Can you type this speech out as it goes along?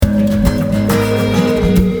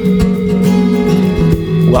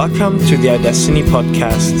Welcome to the Our Destiny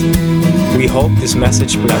podcast. We hope this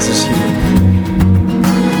message blesses you.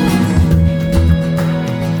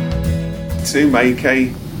 To make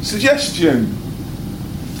a suggestion.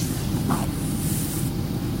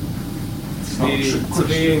 To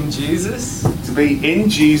be in Jesus? To be in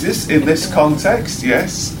Jesus in this context,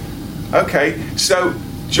 yes. Okay, so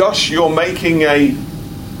Josh, you're making a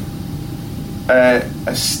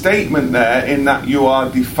statement there in that you are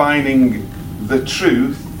defining the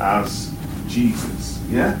truth as Jesus,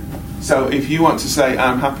 yeah? So if you want to say,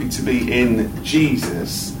 I'm happy to be in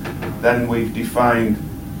Jesus, then we've defined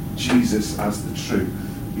Jesus as the truth,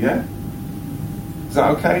 yeah? Is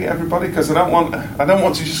that okay, everybody? Because I don't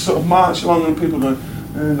want to just sort of march along and people go,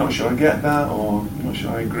 not sure I get that, or not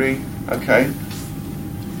sure I agree.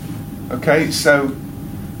 Okay, so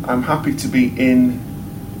I'm happy to be in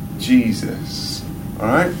Jesus. All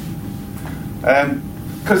right?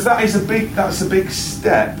 Because that's a big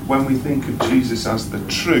step when we think of Jesus as the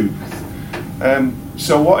truth.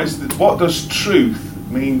 So what does truth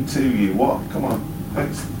mean to you? Come on,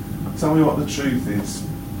 tell me what the truth is.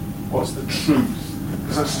 What's the truth?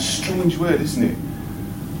 Because that's a strange word, isn't it?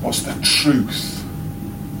 What's the truth?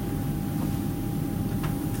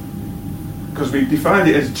 Because we've defined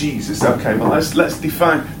it as Jesus. Okay, well let's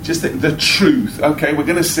define just the truth. Okay, we're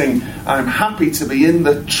going to sing, I'm happy to be in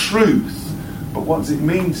the truth. But what does it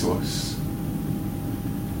mean to us?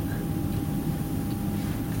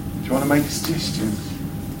 Do you want to make a suggestion?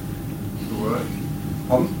 The Word.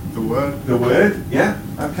 The Word. The Word, yeah.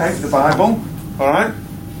 Okay, the Bible. All right.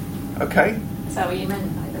 Okay. Is that what you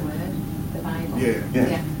meant by the Word? The Bible?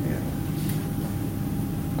 Yeah.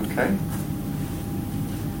 Okay.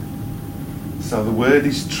 So the Word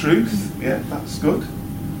is truth. Yeah, that's good.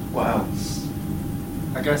 What else?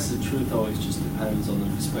 I guess the truth always just depends on the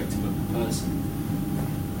perspective of the person.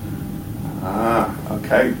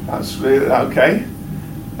 Okay. That's really okay.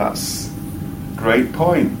 That's a great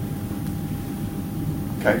point.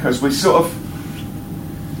 Okay, because we sort of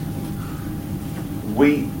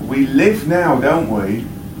we live now, don't we,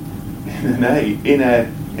 in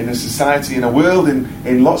a society, in a world,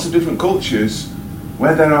 in lots of different cultures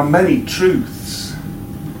where there are many truths,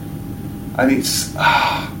 and it's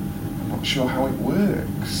I'm not sure how it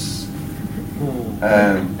works.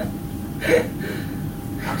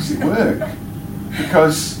 How does it work?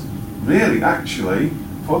 Because really, actually,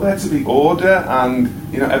 for there to be order and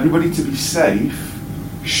everybody to be safe,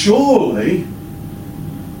 surely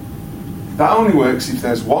that only works if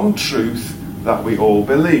there's one truth that we all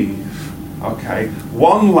believe. Okay,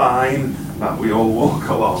 one line that we all walk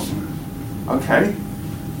along. Okay,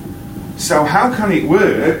 so how can it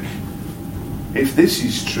work if this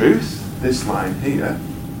is truth, this line here?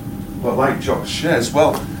 Well, like Josh says,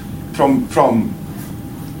 well, from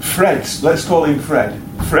Fred, let's call him Fred.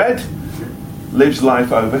 Fred lives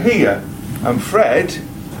life over here, and Fred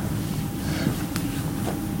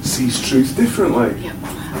sees truth differently.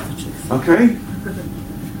 Okay?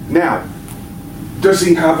 Now, does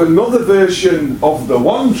he have another version of the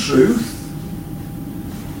one truth,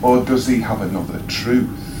 or does he have another truth?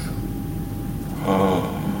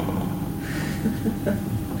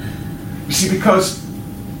 You see, because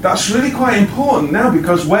that's really quite important now,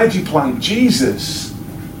 because where do you plant Jesus?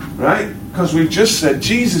 Right? Because we've just said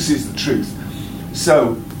Jesus is the truth.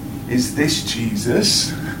 So, is this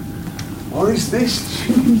Jesus? Or is this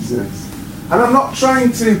Jesus? And I'm not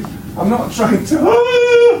trying to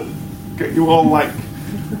get you all like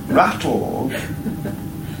rattled.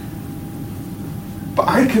 But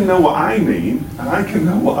I can know what I mean, and I can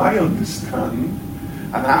know what I understand,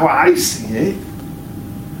 and how I see it.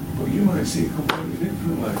 But you might see it completely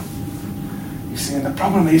differently. You see, and the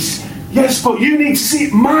problem is, yes, but you need to see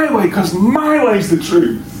it my way, because my way is the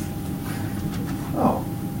truth. Oh,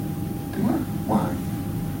 do I? Why?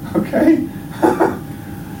 Okay.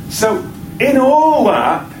 So, in all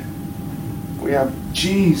that, we have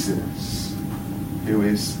Jesus, who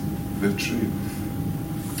is the truth.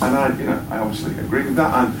 And I obviously agree with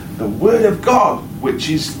that. And the Word of God, which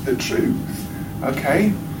is the truth.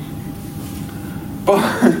 Okay?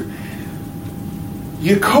 But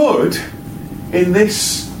you could, in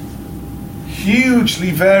this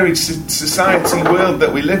hugely varied society world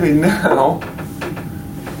that we live in now,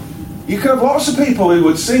 you could have lots of people who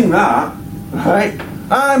would sing that, right?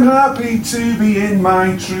 I'm happy to be in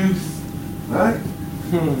my truth, right?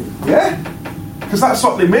 Yeah? Because that's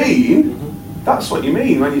what they mean. That's what you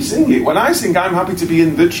mean when you sing it. When I sing I'm happy to be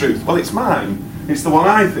in the truth, well, it's mine. It's the one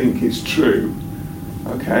I think is true.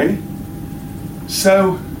 Okay?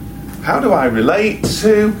 So, how do I relate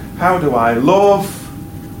to, how do I love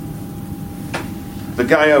the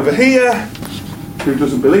guy over here who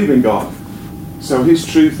doesn't believe in God. So his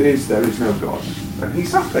truth is there is no God. And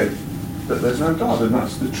he's happy that there's no God, and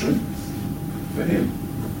that's the truth for him.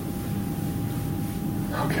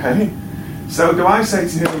 Okay? So do I say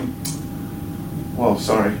to him, well,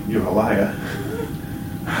 sorry, you're a liar.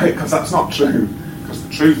 Right? Because that's not true. Because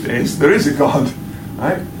the truth is there is a God.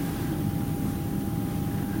 Right?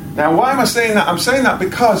 Now, why am I saying that? I'm saying that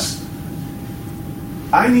because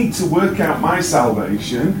I need to work out my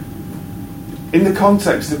salvation in the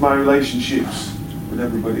context of my relationships with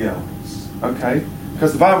everybody else. Okay?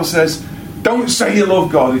 Because the Bible says, don't say you love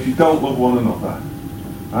God if you don't love one another.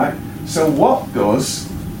 Right? So what does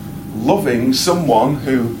loving someone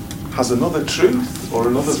who has another truth or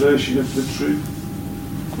another version of the truth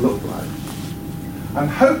look like? And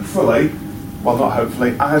hopefully, well, not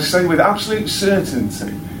hopefully, I say with absolute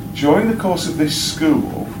certainty, during the course of this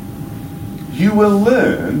school, you will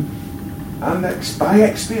learn, and by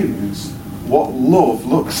experience, what love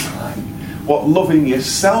looks like, what loving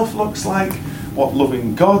yourself looks like, what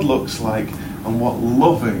loving God looks like, and what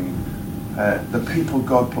loving the people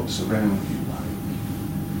God puts around you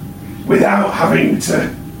like, without having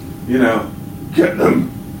to, get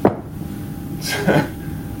them to,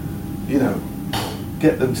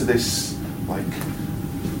 get them to this, like,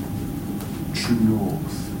 true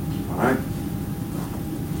north. Alright?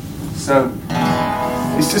 So,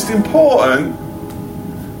 it's just important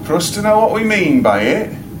for us to know what we mean by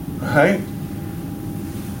it, right?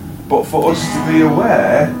 But for us to be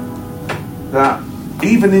aware that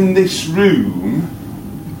even in this room,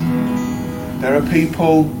 there are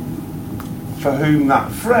people for whom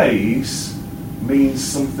that phrase means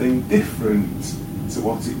something different to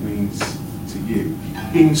what it means to you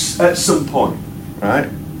at some point, right?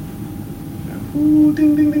 Ooh,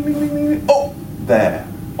 ding, ding, ding, ding, ding, ding. Oh, there.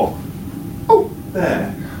 Oh,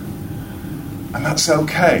 there. And that's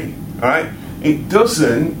okay, right? It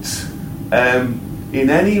doesn't in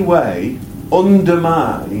any way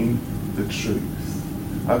undermine the truth.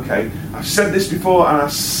 Okay, I've said this before, and I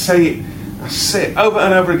say it over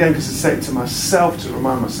and over again because I say it to myself to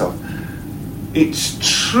remind myself. It's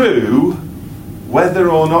true whether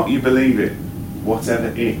or not you believe it, whatever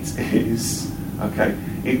it is. Okay,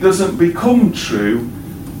 it doesn't become true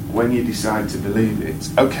when you decide to believe it.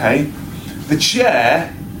 Okay, the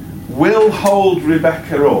chair will hold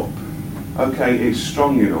Rebecca up. Okay, it's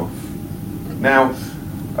strong enough. Now,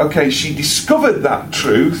 okay, she discovered that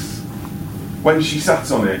truth when she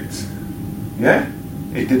sat on it. Yeah?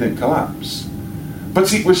 It didn't collapse.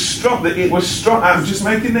 But it was strong. I'm just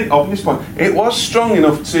making the obvious point. It was strong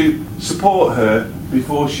enough to support her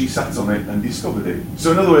before she sat on it and discovered it.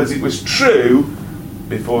 So in other words, it was true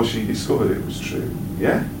before she discovered it was true.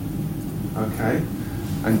 Yeah? Okay?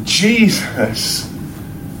 And Jesus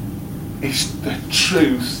is the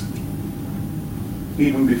truth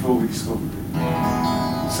even before we discovered it.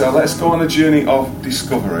 So let's go on a journey of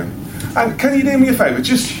discovery. And can you do me a favour?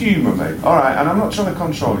 Just humour me. Alright, and I'm not trying to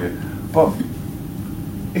control you. But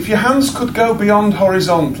if your hands could go beyond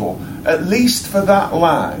horizontal, at least for that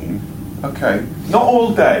line, okay, not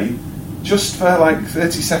all day, just for like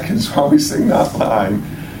 30 seconds while we sing that line.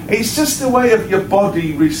 It's just a way of your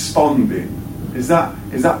body responding. Is that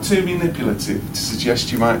too manipulative to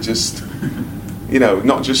suggest you might just,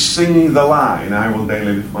 not just sing the line, I will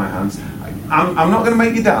daily lift my hands. I'm not going to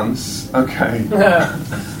make you dance, okay?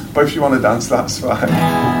 But if you want to dance, that's fine.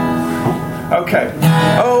 Okay.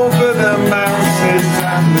 Over the mountains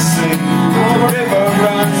and the sea, the river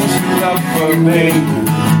runs with love for me.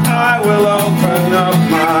 I will open up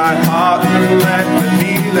my heart and let the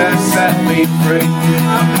healer set me free.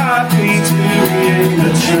 I'm happy to be in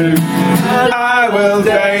the truth. I will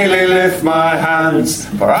daily lift my hands,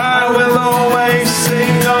 for I will always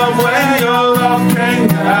sing of when your love came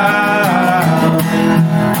down.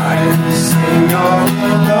 I will sing of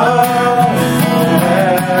your love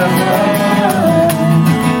forever.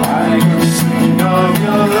 I will sing of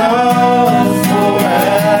your love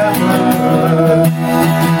forever.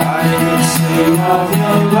 I will sing of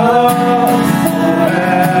your love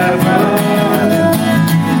forever.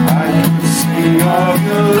 I will sing of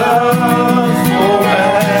your love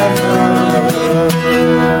forever.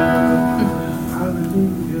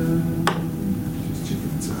 Hallelujah.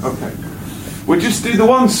 Okay. We'll just do the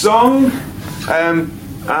one song, and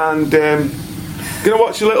going to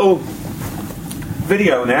watch a little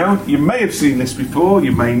video now. You may have seen this before,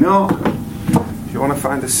 you may not. If you want to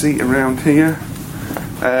find a seat around here,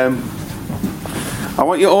 I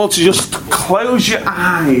want you all to just close your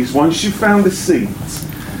eyes once you've found a seat.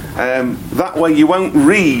 That way you won't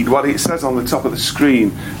read what it says on the top of the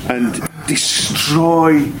screen and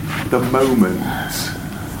destroy the moment.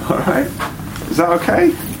 Alright? Is that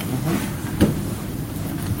okay?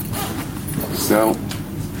 So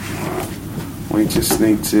we just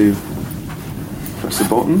need to press a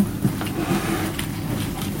button.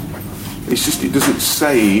 It's just it doesn't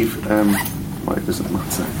save. Well, it doesn't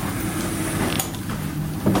matter.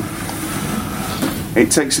 It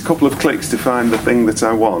takes a couple of clicks to find the thing that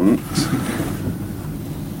I want,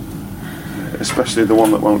 especially the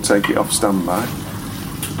one that won't take it off standby.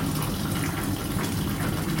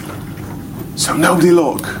 So nobody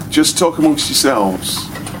look, just talk amongst yourselves,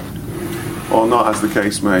 or not, as the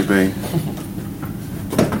case may be.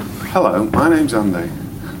 Hello, my name's Andy.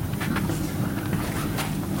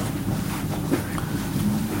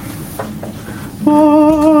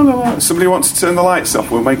 Somebody wants to turn the lights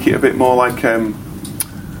off. We'll make it a bit more like a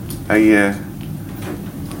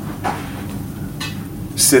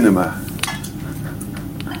cinema.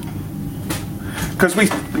 Because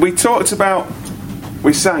we talked about,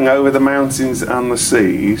 we sang Over the Mountains and the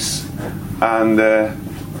Seas, and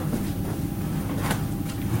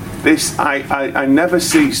this I never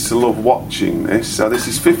cease to love watching this. So this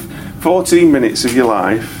is 14 minutes of your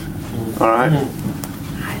life, all right?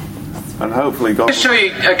 And hopefully God... I'll show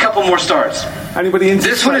you a couple more stars. Anybody into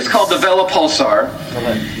this one is called the Vela Pulsar,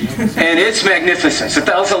 and it's magnificent. It's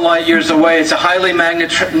 1,000 light years away. It's a highly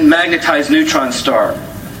magnetized neutron star.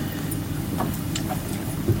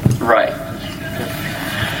 Right.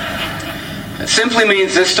 It simply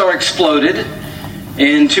means this star exploded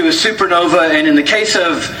into a supernova, and in the case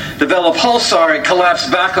of the Vela Pulsar, it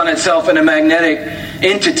collapsed back on itself in a magnetic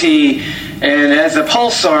entity. And as a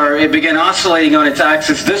pulsar, it began oscillating on its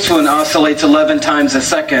axis. This one oscillates 11 times a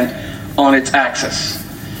second on its axis.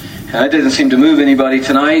 And that doesn't seem to move anybody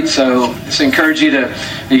tonight, so I just encourage you to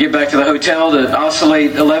get back to the hotel to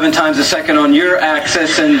oscillate 11 times a second on your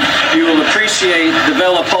axis, and you will appreciate the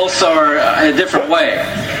Vela Pulsar in a different way.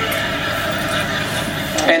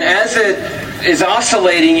 And as it is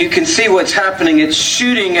oscillating, you can see what's happening. It's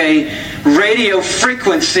shooting a radio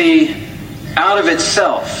frequency out of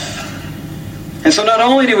itself. And so not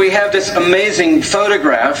only do we have this amazing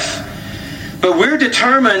photograph, but we're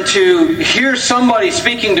determined to hear somebody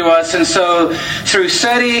speaking to us. And so through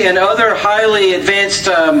SETI and other highly advanced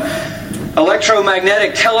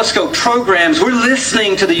electromagnetic telescope programs, we're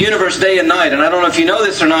listening to the universe day and night. And I don't know if you know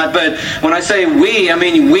this or not, but when I say we, I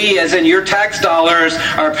mean we as in your tax dollars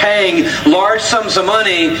are paying large sums of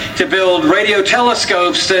money to build radio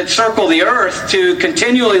telescopes that circle the earth to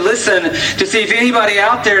continually listen to see if anybody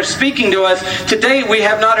out there is speaking to us. To date, we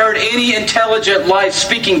have not heard any intelligent life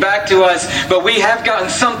speaking back to us, but we have gotten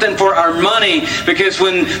something for our money, because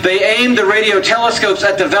when they aimed the radio telescopes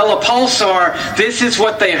at the Vela Pulsar, this is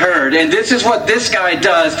what they heard. And this is what this guy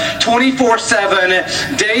does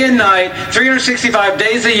 24/7, day and night, 365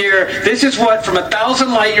 days a year. This is what, from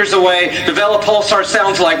 1,000 light years away, the Vela Pulsar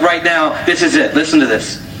sounds like right now. This is it. Listen to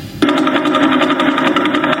this.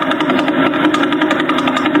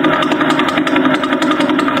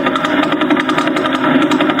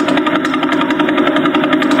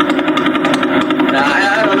 Now,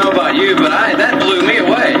 I don't know about you, but that blew me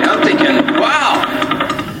away. I'm thinking, wow,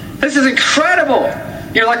 this is incredible.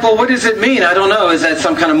 You're like, well, what does it mean? I don't know. Is that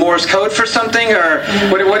some kind of Morse code for something, or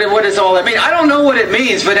what does all that mean? I don't know what it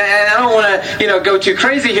means, but I don't want to go too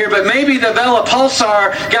crazy here. But maybe the Vela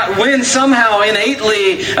Pulsar got wind somehow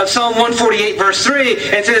innately of Psalm 148 verse 3,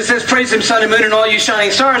 and it says, "Praise Him, sun and moon, and all you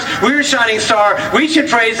shining stars." We're a shining star. We should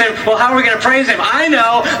praise Him. Well, how are we going to praise Him? I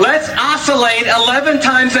know. Let's oscillate 11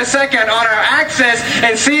 times a second on our axis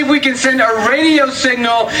and see if we can send a radio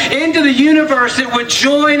signal into the universe that would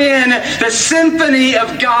join in the symphony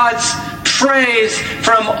of God's praise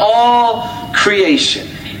from all creation.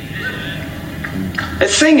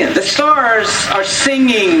 It's singing. The stars are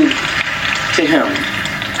singing to Him.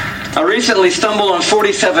 I recently stumbled on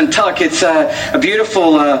 47 Tuc. It's a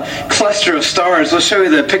beautiful cluster of stars. We'll show you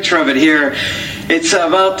the picture of it here. It's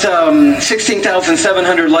about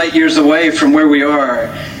 16,700 light years away from where we are.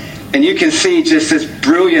 And you can see just this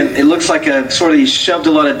brilliant, it looks like he shoved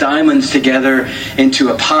a lot of diamonds together into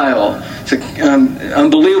a pile. It's an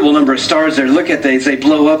unbelievable number of stars there. Look at these, they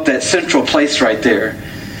blow up that central place right there.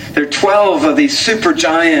 There are 12 of these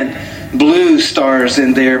supergiant blue stars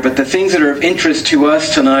in there, but the things that are of interest to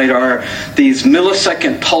us tonight are these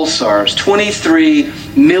millisecond pulsars. 23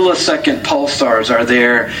 millisecond pulsars are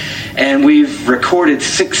there, and we've recorded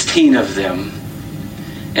 16 of them.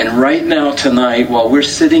 And right now tonight, while we're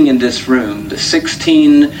sitting in this room, the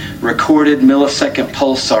 16 recorded millisecond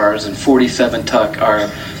pulsars and 47 Tuc are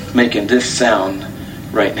making this sound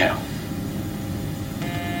right now.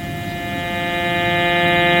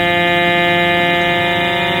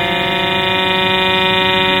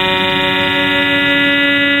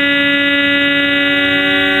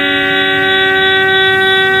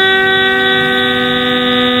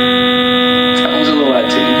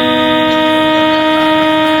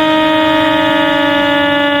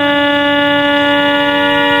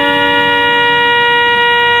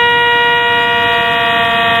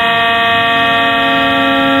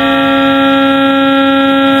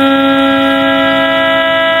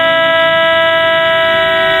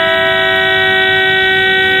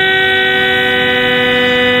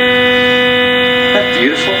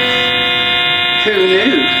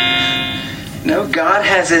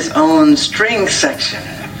 own string section.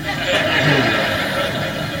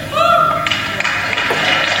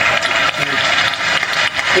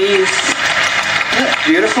 Isn't that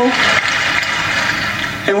beautiful?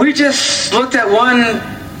 And we just looked at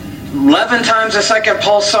 11 times a second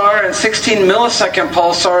pulsar and 16 millisecond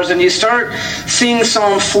pulsars, and you start seeing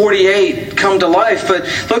Psalm 48 come to life. But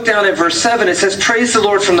look down at verse 7. It says, "Praise the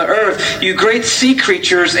Lord from the earth, you great sea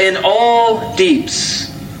creatures in all deeps.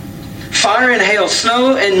 Fire and hail,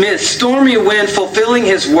 snow and mist, stormy wind fulfilling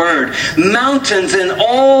his word. Mountains and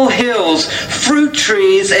all hills, fruit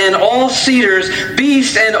trees and all cedars,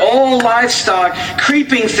 beasts and all livestock,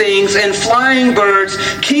 creeping things and flying birds,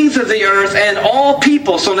 kings of the earth and all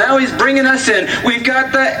people." So now he's bringing us in. We've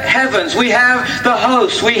got the heavens. We have the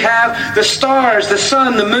host. We have the stars, the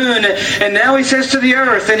sun, the moon. And now he says to the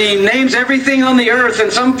earth, and he names everything on the earth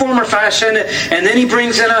in some form or fashion. And then he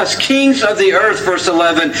brings in us, kings of the earth, verse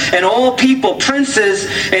 11, and all people, princes,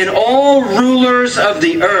 and all rulers of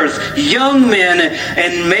the earth, young men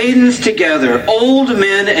and maidens together, old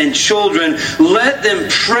men and children. Let them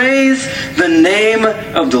praise the name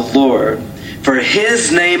of the Lord, for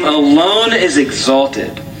his name alone is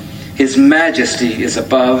exalted. His majesty is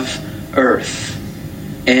above earth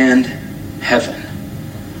and heaven.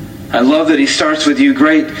 I love that he starts with you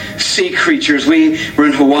great sea creatures. We were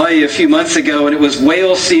in Hawaii a few months ago, and it was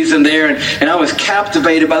whale season there, and I was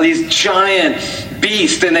captivated by these giant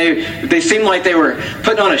beasts, and they seemed like they were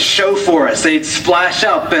putting on a show for us. They'd splash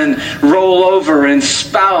up and roll over and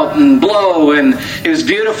spout and blow, and it was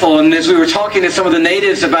beautiful. And as we were talking to some of the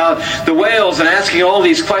natives about the whales and asking all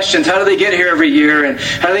these questions, how do they get here every year, and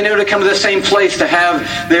how do they know to come to the same place to have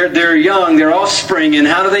their young, their offspring, and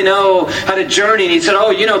how do they know how to journey? And he said,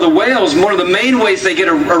 the whales, one of the main ways they get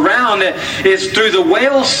around is through the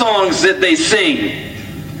whale songs that they sing.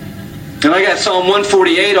 And I got Psalm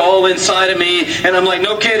 148 all inside of me, and I'm like,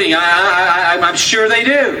 no kidding, I'm sure they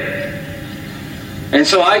do. And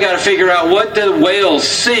so I got to figure out what the whales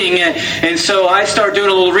sing, and so I start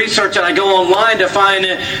doing a little research, and I go online to find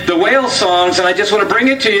the whale songs, and I just want to bring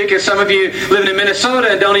it to you because some of you living in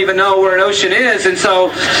Minnesota and don't even know where an ocean is, and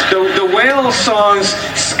so the whale songs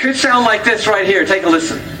could sound like this right here. Take a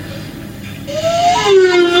listen.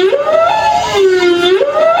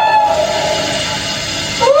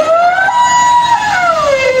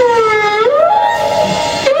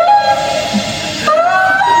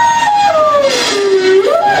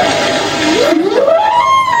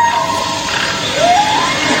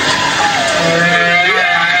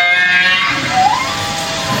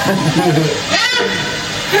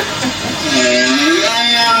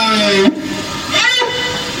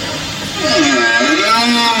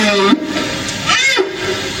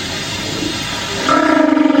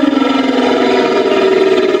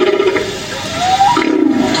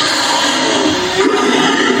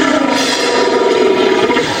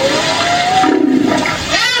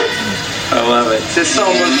 It's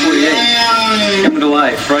Psalm 148 coming to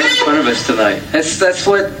life right in front of us tonight. That's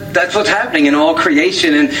what's happening in all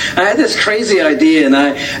creation. And I had this crazy idea, and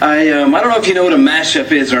I don't know if you know what a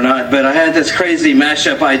mashup is or not, but I had this crazy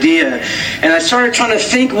mashup idea, and I started trying to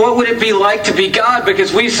think, what would it be like to be God?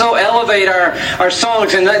 Because we so elevate our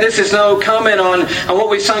songs, and this is no comment on what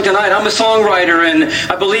we sung tonight. I'm a songwriter, and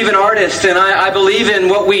I believe in artists, and I believe in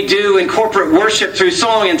what we do in corporate worship through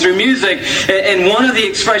song and through music, and one of the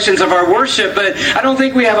expressions of our worship. But I don't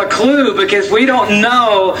think we have a clue, because we don't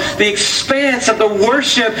know the expanse of the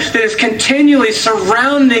worship that is continually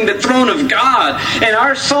surrounding the throne of God. And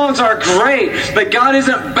our songs are great, but God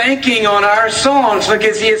isn't banking on our songs,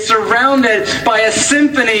 because He is surrounded by a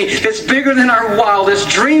symphony that's bigger than our wildest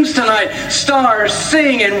dreams tonight. Stars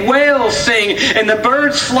sing and whales sing and the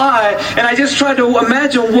birds fly. And I just tried to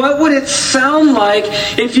imagine, what would it sound like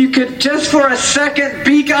if you could just for a second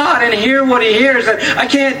be God and hear what He hears. And I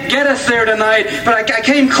can't get us there tonight, but I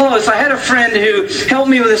came close. I had a friend who helped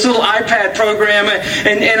me with this little iPad program,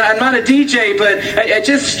 and I'm not a DJ, but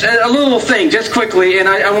just a little thing, just quickly, and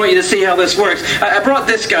I want you to see how this works. I brought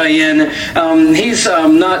this guy in. He's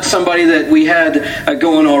not somebody that we had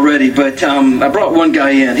going already, but I brought one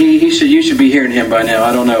guy in. You should be hearing him by now.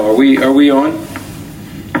 I don't know. Are we on?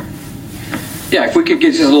 Yeah, if we could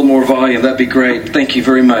get just a little more volume, that'd be great. Thank you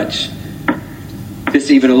very much. Just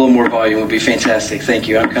even a little more volume would be fantastic. Thank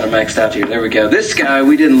you. I'm kind of maxed out here. There we go. This guy,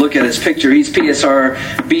 we didn't look at his picture. He's PSR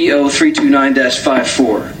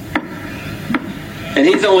BO329-54. And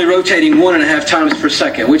he's only rotating 1.5 times per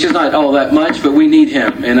second, which is not all that much, but we need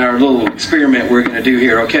him in our little experiment we're going to do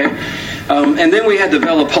here, okay? And then we had the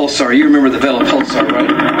Vela Pulsar. You remember the Vela Pulsar, right?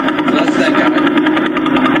 So that's that guy.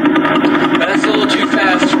 But that's a little too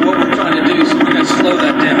fast for what we're trying to do, so we're going to slow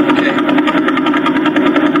that down, okay?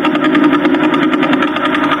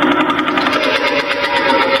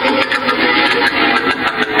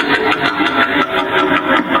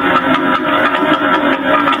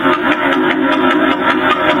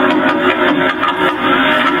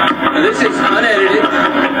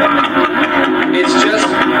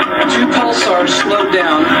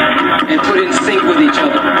 and put in sync with each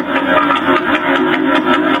other.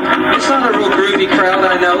 It's not a real groovy crowd,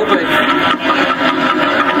 I know, but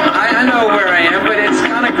I know where I am, but it's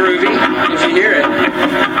kind of groovy if you hear it.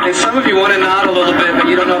 And some of you want to nod a little bit, but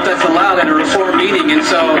you don't know if that's allowed at a Reformed meeting, and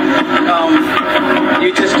so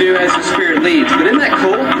you just do as the Spirit leads. But isn't that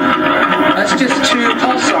cool? That's just 2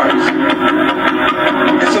 pulsars.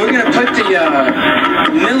 And so we're going to put the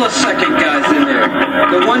millisecond guys in there.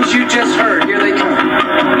 The ones you just heard. Here they come.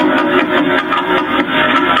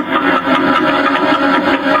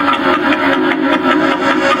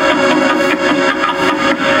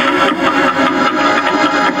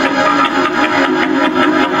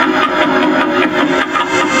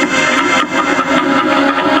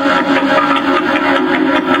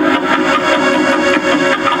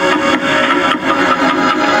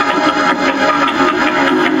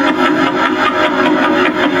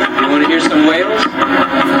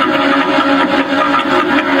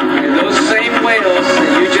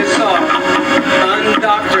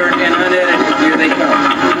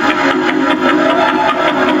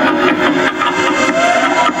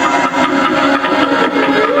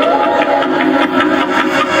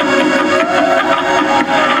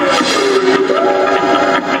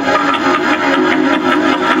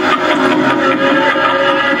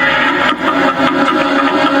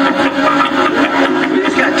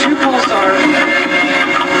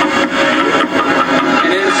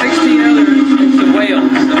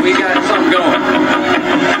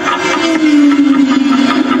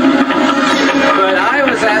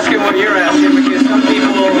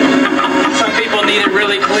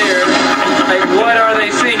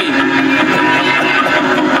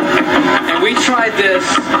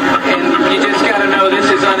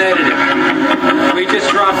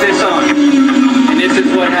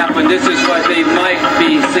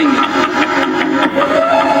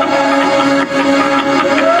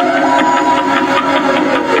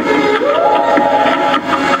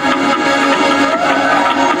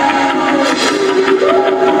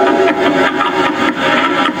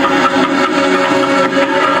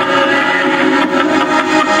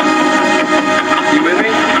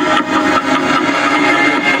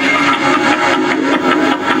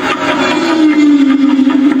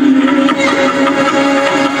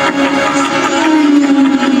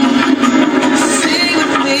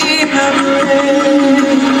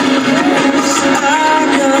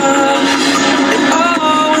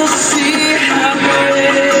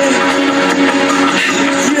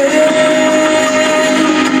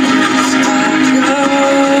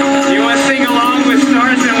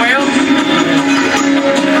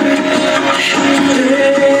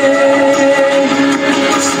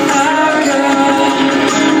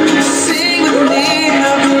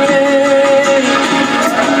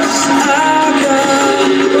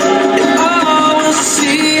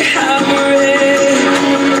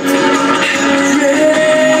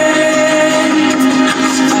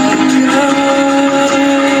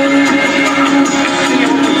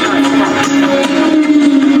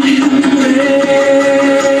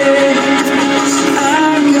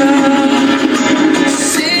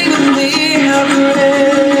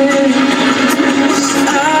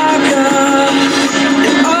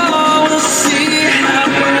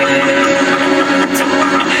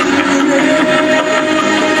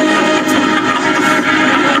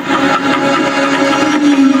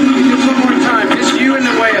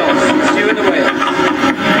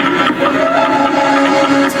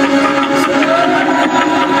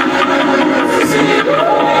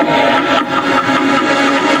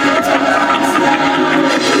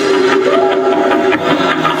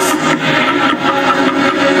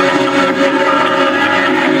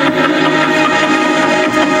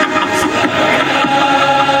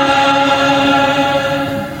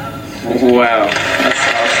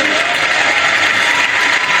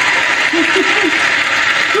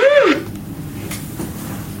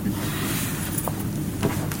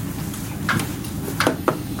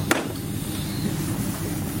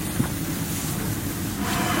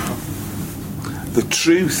 The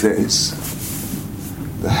truth is,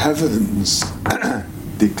 the heavens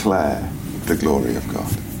declare the glory of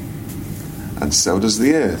God, and so does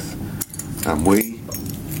the earth, and we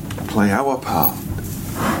play our part.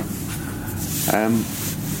 And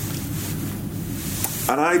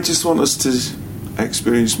I just want us to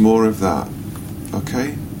experience more of that,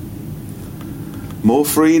 okay? More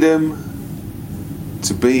freedom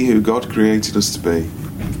to be who God created us to be,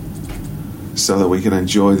 so that we can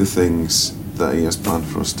enjoy the things that He has planned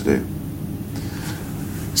for us to do.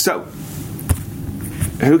 So,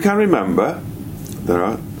 who can remember?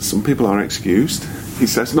 Some people are excused. He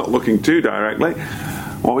says, not looking too directly,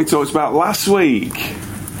 what we talked about last week.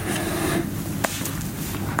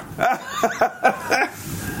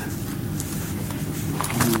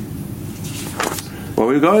 Well,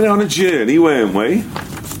 we were going on a journey, weren't we?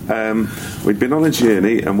 We'd been on a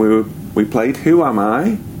journey, and we played Who Am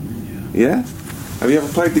I? Yeah? Have you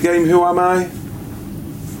ever played the game Who Am I?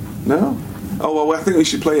 No? Oh, well, I think we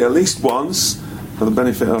should play it at least once for the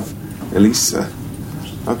benefit of Elisa.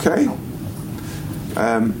 Okay?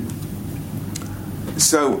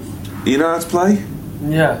 So, you know how to play?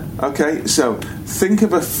 Yeah. Okay, so think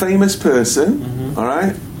of a famous person, all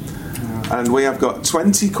right? And we have got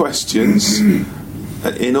 20 questions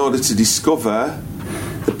in order to discover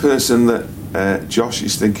the person that Josh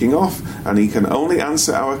is thinking of, and he can only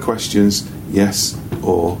answer our questions yes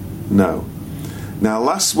or no. Now,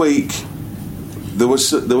 last week there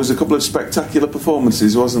was a couple of spectacular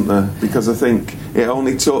performances, wasn't there? Because I think it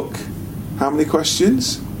only took how many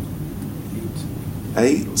questions?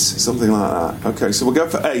 8, something like that. Okay, so we'll go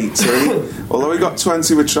for 8. So although we got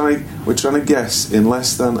 20, we're trying to guess in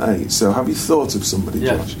less than 8. So have you thought of somebody,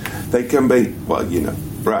 Josh? They can be, well, you know.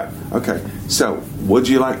 Right. Okay. So would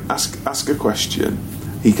you like ask a question?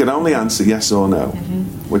 He can only answer yes or no.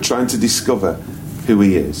 We're trying to discover who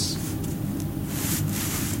he is.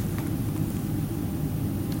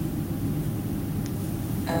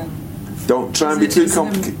 Don't try and be too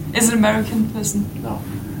complicated. Is it an American person? No.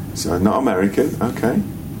 So not American. Okay.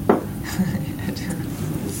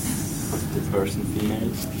 The person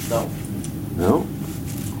female? No. No.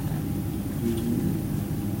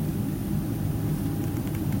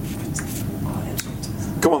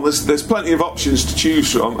 Come on, there's plenty of options to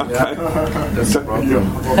choose from. Okay. That's the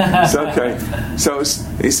problem. It's okay. So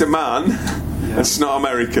it's a man. Yeah. It's not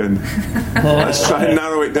American. Let's try and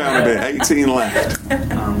narrow it down a bit. 18 left. Is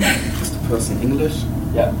the person English?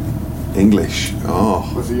 Yeah. English. Oh.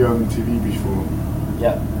 Was he on TV before?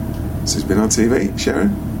 Yeah. So he's been on TV.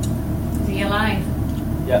 Sharon? Is he alive?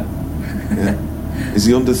 Yeah. Yeah. Is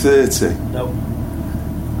he under 30? No.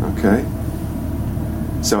 Okay.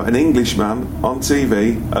 So an Englishman on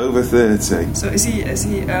TV over 30. So is he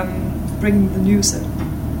bringing the news in?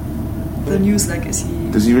 The news, like, is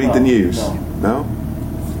he... Does he read the news? No. No?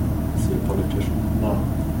 Is he a politician? No.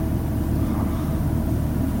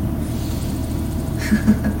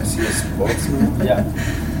 Is he a sportsman? Yeah.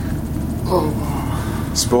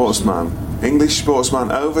 Sportsman. English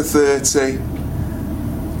sportsman over 30.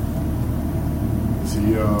 Is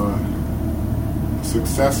he a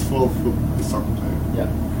successful soccer player? Yeah.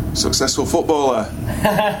 Successful footballer.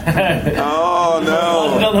 Oh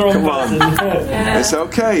no! Not the wrong Come on. Yeah. It's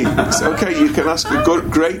okay. It's okay. You can ask a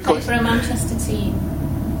great Play question. for a Manchester team.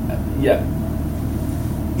 Yeah.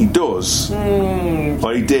 He does.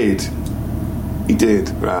 Or he did. He did.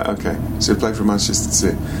 Right. Okay. So he played for Manchester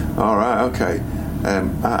City. All right. Okay.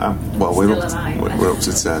 Well, we're Still alive. up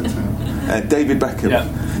to 10. David Beckham. Yeah.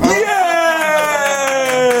 Yes!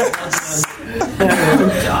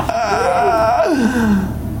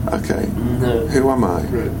 Okay. No. Who am I?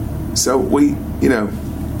 Right. So we've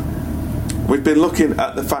been looking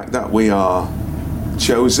at the fact that we are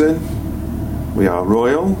chosen, we are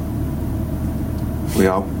royal,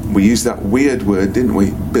 we used that weird word, didn't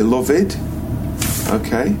we? Beloved.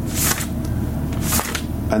 Okay.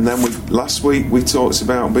 And then last week we talked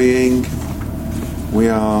about we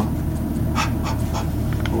are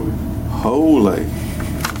holy,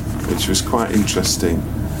 which was quite interesting.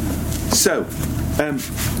 So, and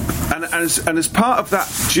as part of that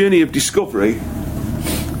journey of discovery,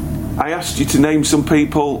 I asked you to name some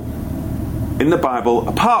people in the Bible,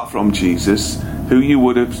 apart from Jesus, who you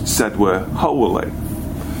would have said were holy.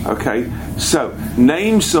 Okay, so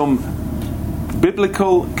name some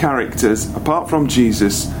biblical characters, apart from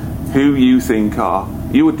Jesus, who you think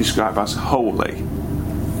you would describe as holy.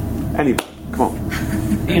 Anybody? Come on.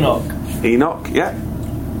 Enoch. Enoch, yeah.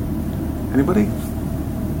 Anybody?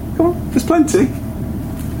 Come on, there's plenty.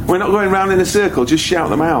 We're not going round in a circle, just shout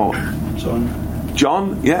them out.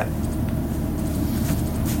 John, yeah.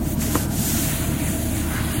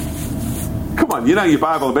 Come on, you know your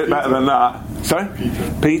Bible a bit better than that. Sorry?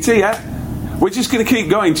 Peter, yeah. We're just going to keep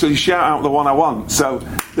going till you shout out the one I want. So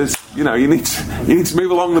there's, you need to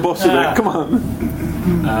move along the bus a bit. Come on.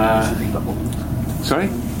 Sorry?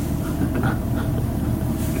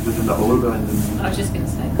 Is it in the Old or in the New? I was just going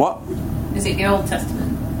to say. What? Is it the Old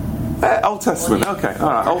Testament? Old Testament. Okay. All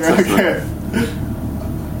right. Old Testament.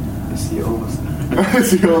 Is he oldest?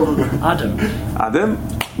 Is he older? Adam.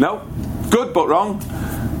 No. Good but wrong.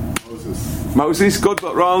 Moses. Good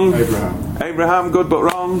but wrong. Abraham. Good but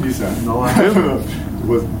wrong. Isa. Noah.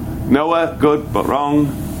 Noah. Good but wrong.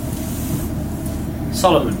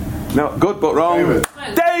 Solomon. No. Good but wrong.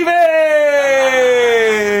 David.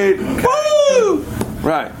 Woo!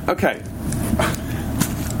 Right. Okay.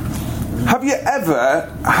 Have you ever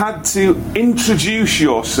had to introduce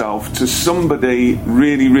yourself to somebody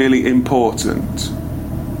really, really important?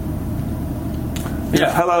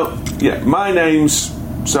 Yeah. Hello. Yeah, my name's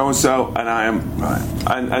so and so, and I am right.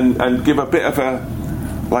 And give a bit of a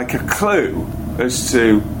clue as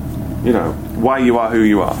to, why you are who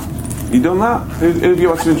you are. You done that? Who have you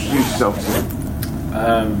had to introduce yourself to?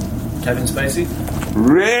 Kevin Spacey.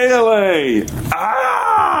 Really?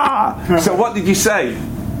 So what did you say?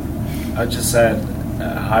 I just said,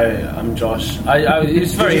 hi, I'm Josh. It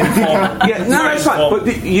was very informal. Yeah, no, that's fine. But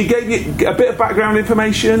you gave you a bit of background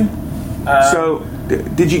information. So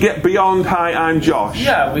did you get beyond hi, I'm Josh?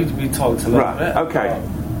 Yeah, we talked a little bit. Okay.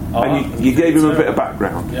 And you gave him a bit of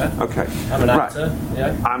background. Yeah. Okay. I'm an actor. Right.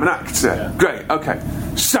 Yeah. I'm an actor. Yeah. Great. Okay.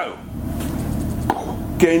 So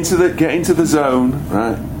get into the zone,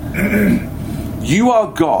 right? You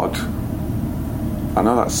are God. I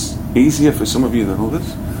know that's easier for some of you than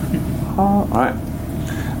others. All right.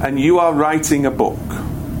 And you are writing a book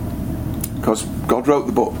because God wrote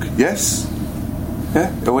the book. Yes.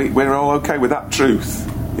 Yeah. We're all okay with that truth.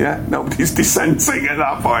 Yeah. Nobody's dissenting at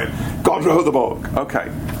that point. God wrote the book. Okay.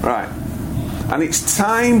 Right. And it's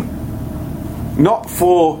time not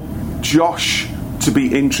for Josh to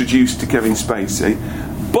be introduced to Kevin Spacey,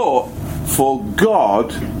 but for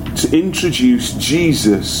God to introduce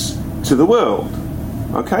Jesus to the world.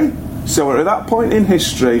 Okay? So we're at that point in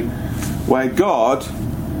history where God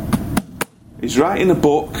is writing a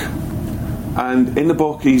book, and in the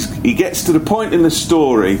book he gets to the point in the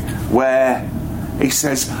story where he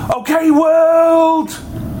says, okay, world,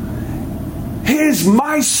 here's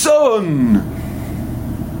my son,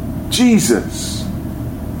 Jesus.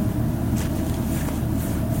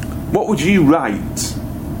 What would you write?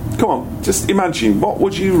 Come on, just imagine, what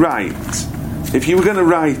would you write if you were going to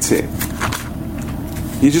write it?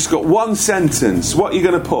 You just got one sentence. What are you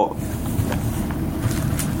going to put?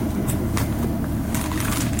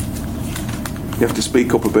 You have to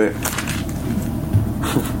speak up a bit.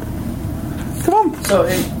 Come on.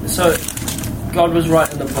 So God was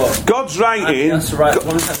writing the book. God's writing. That's right.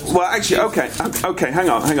 One sentence. Well, actually, okay. Hang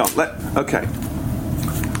on. Okay.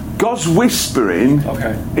 God's whispering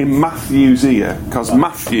in Matthew's ear because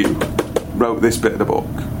Matthew wrote this bit of the book.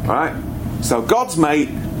 All right. So God's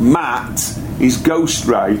mate Matt is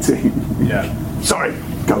ghostwriting. Yeah. Sorry,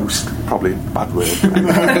 ghost. Probably a bad word.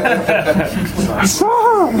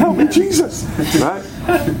 Help me, Jesus. Right?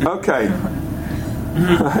 Okay.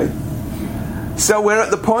 Right. So we're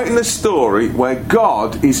at the point in the story where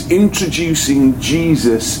God is introducing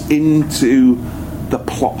Jesus into the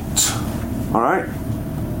plot. All right?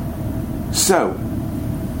 So,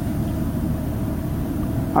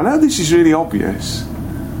 I know this is really obvious,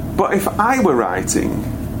 but if I were writing,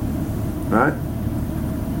 right,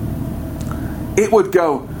 it would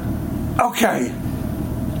go, okay,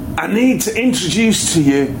 I need to introduce to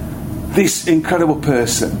you this incredible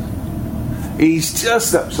person. He's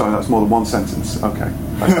just sorry, that's more than one sentence. Okay.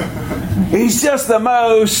 He's just the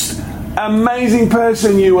most amazing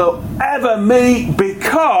person you will ever meet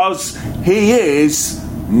because he is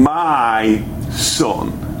my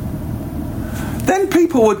son. Then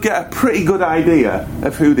people would get a pretty good idea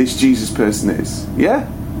of who this Jesus person is. Yeah?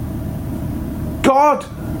 God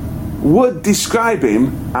would describe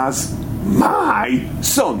him as my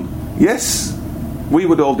son. Yes? We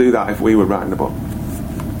would all do that if we were writing a book.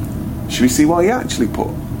 Should we see what he actually put?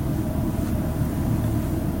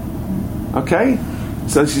 Okay?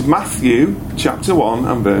 So this is Matthew chapter 1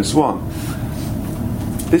 and verse 1.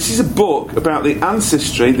 This is a book about the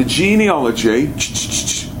ancestry, the genealogy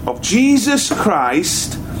of Jesus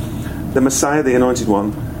Christ, the Messiah, the Anointed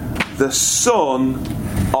One, the son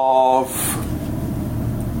of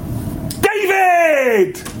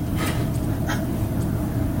David!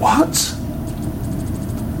 What?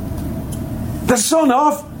 The son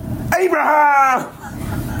of Abraham!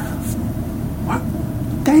 What?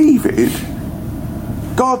 David?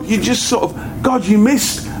 God, God, you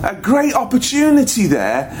missed a great opportunity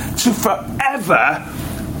there to forever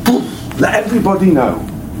let everybody know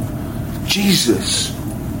Jesus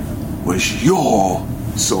was your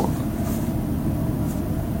son.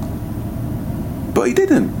 But he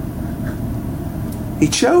didn't. He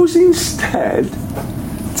chose instead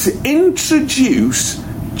to introduce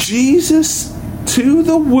Jesus to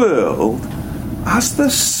the world as the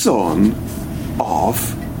son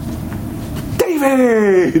of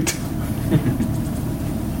David.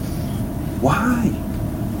 Why?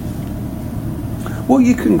 Well,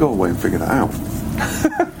 you can go away and figure that out.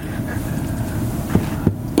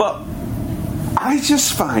 But I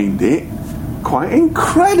just find it quite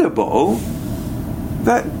incredible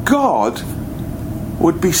that God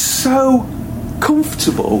would be so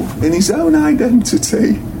comfortable in his own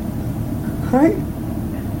identity, right,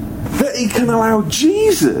 that he can allow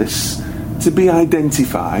Jesus to be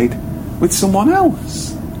identified with someone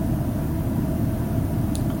else.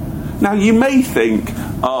 Now you may think,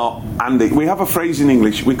 oh, Andy, we have a phrase in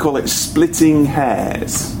English, we call it splitting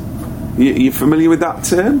hairs. You're familiar with that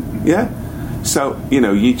term? Yeah? So, you're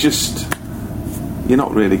not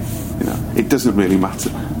really, it doesn't really matter.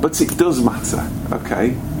 But it does matter,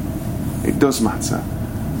 okay? It does matter.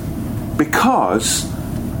 Because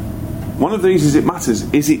one of the reasons it matters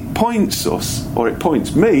is it points us, or it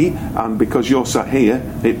points me, and because you're sat here,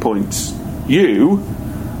 it points you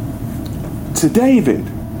to David.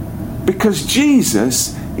 Because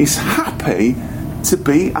Jesus is happy to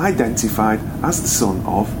be identified as the son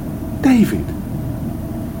of David.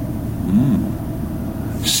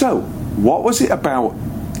 So, what was it about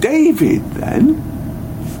David then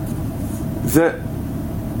that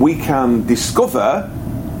we can discover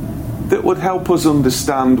that would help us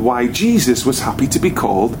understand why Jesus was happy to be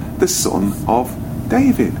called the son of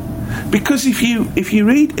David? Because if you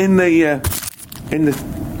read in the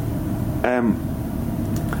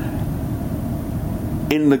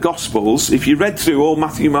Gospels, if you read through all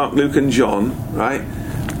Matthew, Mark, Luke and John, right,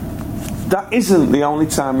 that isn't the only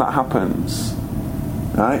time that happens,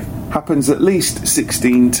 right? Happens at least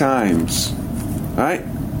 16 times, right?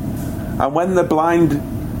 And when the blind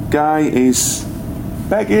guy is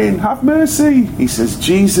begging, have mercy, he says,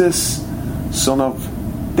 Jesus, son of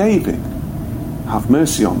David, have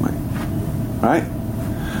mercy on me, right?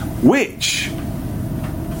 Which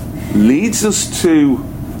leads us to,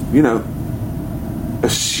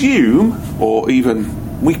 assume, or even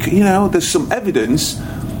there's some evidence,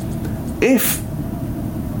 if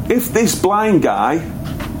this blind guy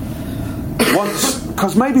wants,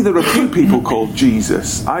 because maybe there are a few people called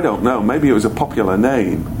Jesus, I don't know, maybe it was a popular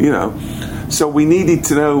name, so we needed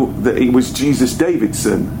to know that he was Jesus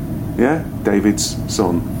Davidson, David's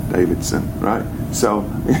son, Davidson, right? So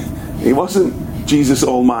he wasn't Jesus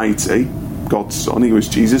Almighty, God's son, he was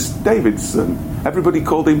Jesus David's son. Everybody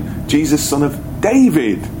called him Jesus, son of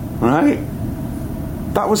David, right?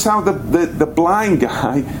 That was how the blind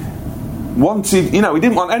guy wanted, he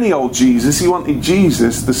didn't want any old Jesus, he wanted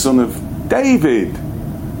Jesus, the son of David,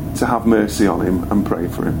 to have mercy on him and pray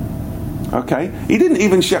for him. Okay? He didn't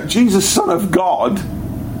even shout, Jesus, son of God,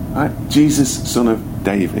 right? Jesus, son of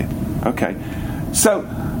David. Okay? So,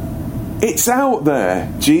 it's out there,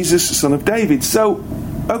 Jesus, son of David. So,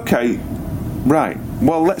 okay, right.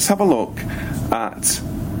 Well, let's have a look at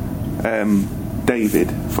David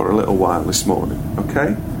for a little while this morning,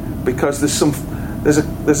 okay? Because there's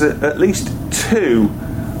at least two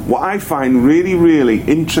what I find really, really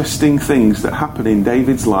interesting things that happen in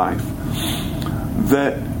David's life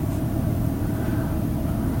that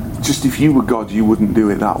just if you were God, you wouldn't do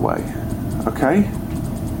it that way. Okay?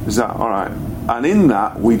 Is that alright? And in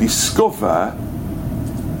that, we discover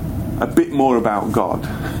a bit more about God.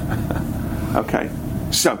 Okay.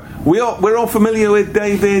 So, we're all familiar with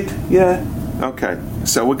David? Yeah? Okay.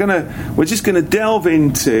 So we're just going to delve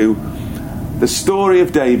into the story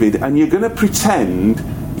of David, and you're going to pretend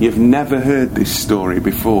you've never heard this story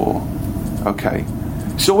before. Okay.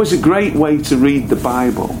 It's always a great way to read the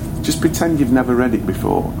Bible. Just pretend you've never read it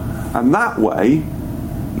before. And that way,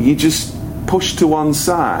 you just push to one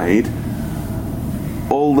side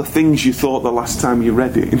all the things you thought the last time you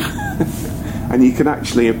read it. And you can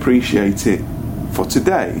actually appreciate it for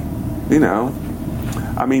today.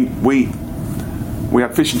 I mean, we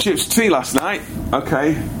had fish and chips tea last night,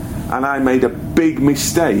 okay, and I made a big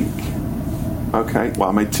mistake. Okay, well,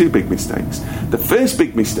 I made two big mistakes. The first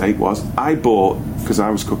big mistake was I bought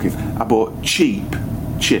cheap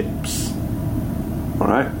chips.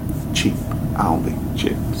 Alright? Cheap Aldi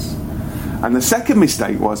chips. And the second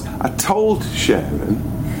mistake was I told Sharon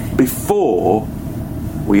before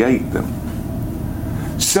we ate them.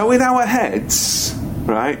 So in our heads,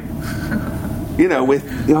 right, we like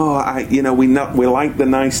the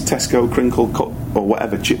nice Tesco crinkle cut or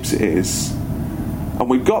whatever chips it is, and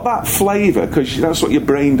we've got that flavour because that's what your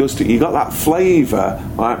brain does to you. You got that flavour,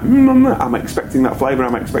 like I'm expecting that flavour,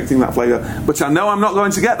 but I know I'm not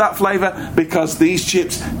going to get that flavour because these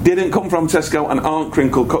chips didn't come from Tesco and aren't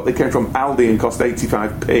crinkle cut. They came from Aldi and cost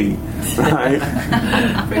 85p, right?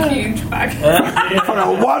 For a huge bag. For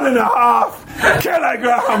a 1.5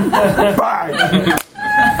 kilogram bag.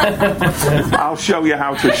 I'll show you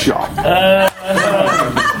how to shop.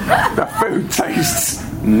 The food tastes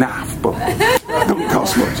naff, but it doesn't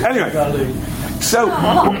cost much. Anyway, so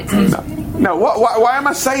No, why am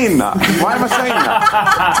I saying that? Why am I saying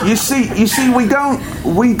that? You see, we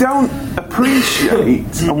don't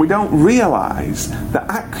appreciate and we don't realise that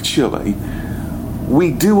actually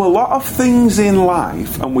we do a lot of things in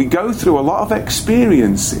life and we go through a lot of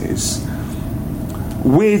experiences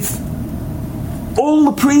with all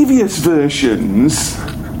the previous versions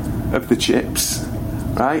of the chips,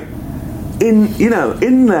 right?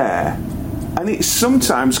 In there, and it's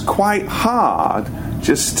sometimes quite hard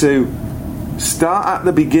just to start at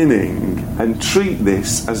the beginning and treat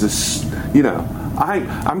this as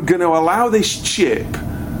I'm going to allow this chip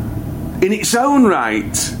in its own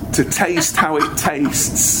right to taste how it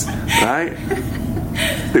tastes, right?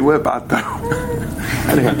 They were bad though.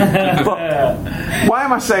 Anyway, but why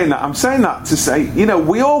am I saying that? I'm saying that to say,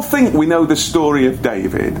 we all think we know the story of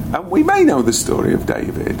David, and we may know the story of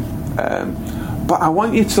David, but I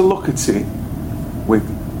want you to look at it with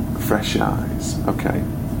fresh eyes, okay?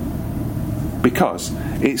 Because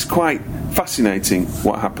it's quite fascinating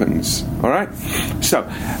what happens. All right. So,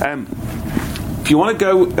 if you want to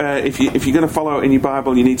go, if you're going to follow it in your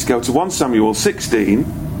Bible, you need to go to 1 Samuel 16.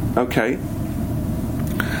 Okay.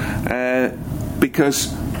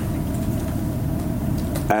 Because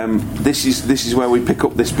this is where we pick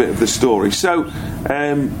up this bit of the story. So,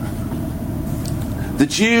 the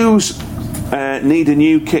Jews need a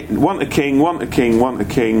new king, want a king,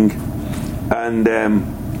 and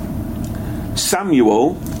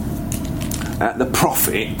Samuel, the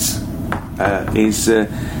prophet, is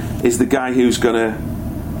the guy who's going to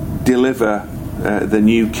deliver the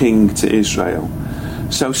new king to Israel.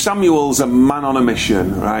 So Samuel's a man on a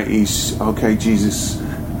mission, right? He's okay. Jesus,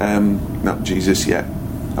 not Jesus yet.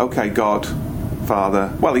 Okay, God,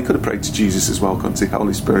 Father. Well, he could have prayed to Jesus as well, couldn't he?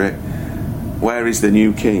 Holy Spirit, where is the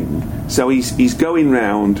new king? So he's going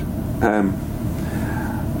round,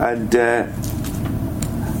 and.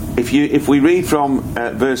 If we read from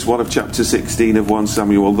verse 1 of chapter 16 of 1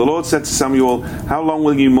 Samuel, the Lord said to Samuel, "How long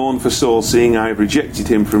will you mourn for Saul, seeing I have rejected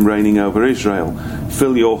him from reigning over Israel?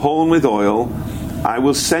 Fill your horn with oil. I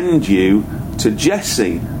will send you to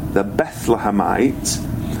Jesse the Bethlehemite,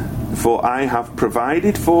 for I have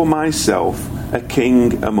provided for myself a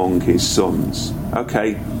king among his sons."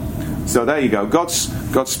 Okay, so there you go. God's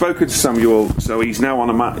spoken to Samuel, so he's now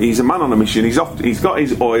he's a man on a mission. He's got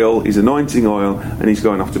his oil, his anointing oil, and he's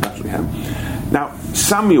going off to Bethlehem. Now,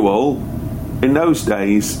 Samuel, in those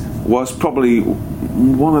days, was probably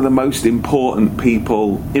one of the most important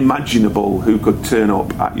people imaginable who could turn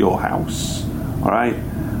up at your house. All right,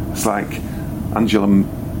 it's like Angela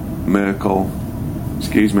Merkel.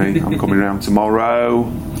 Excuse me, I'm coming around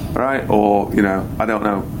tomorrow. Right, or I don't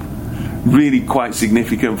know. Really quite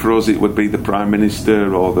significant for us, it would be the Prime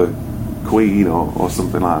Minister or the Queen or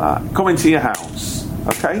something like that coming to your house.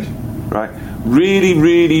 Okay, right? Really,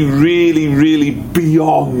 really, really, really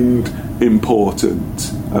beyond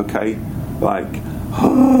important. Okay, like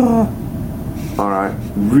all right,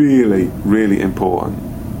 really, really important.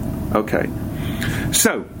 Okay,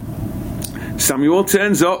 so Samuel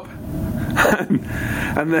turns up,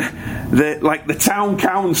 and the town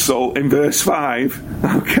council in verse 5,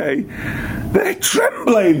 okay, they're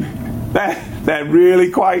trembling. They're really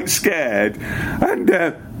quite scared. And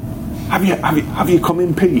have you come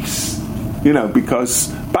in peace? Because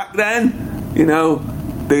back then,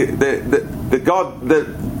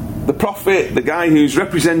 the prophet, the guy who's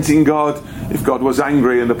representing God, if God was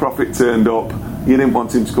angry and the prophet turned up, you didn't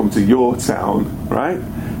want him to come to your town, right?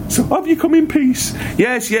 So have you come in peace?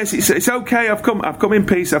 Yes, it's okay. I've come in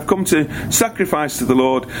peace. I've come to sacrifice to the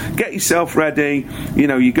Lord. Get yourself ready.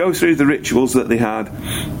 You go through the rituals that they had,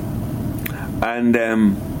 and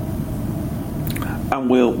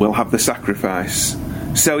we'll have the sacrifice.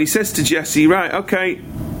 So he says to Jesse, right, okay,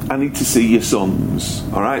 I need to see your sons.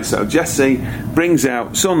 All right. So Jesse brings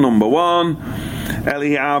out son number 1,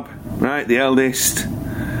 Eliab, right, the eldest,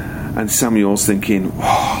 and Samuel's thinking,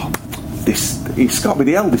 whoa. He's got to be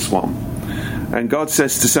the eldest one. And God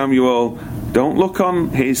says to Samuel, don't look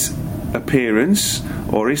on his appearance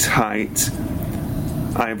or his height.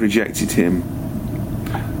 I have rejected him.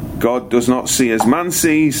 God does not see as man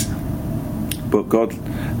sees, but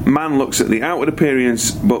man looks at the outward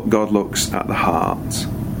appearance, but God looks at the heart.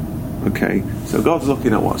 Okay, so God's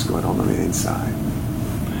looking at what's going on the inside.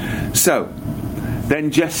 So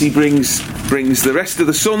then Jesse brings the rest of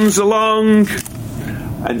the sons along.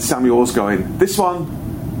 And Samuel's going, this one,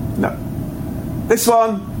 no. This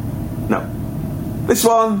one, no. This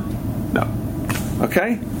one, no.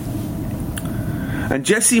 Okay? And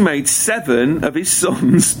Jesse made 7 of his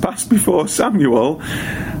sons pass before Samuel.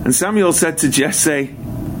 And Samuel said to Jesse,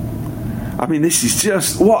 this is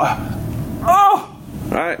just, what?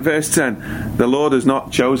 Right, verse 10. The Lord has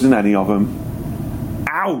not chosen any of them.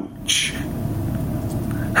 Ouch!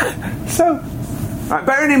 So, right,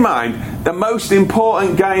 bearing in mind, the most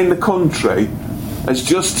important guy in the country has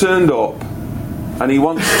just turned up, and he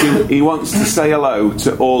wants to say hello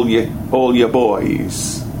to all your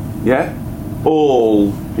boys. Yeah?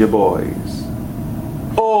 All your boys.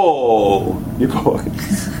 All your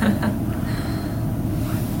boys.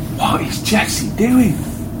 What is Jesse doing?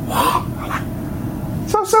 What?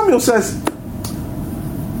 So Samuel says,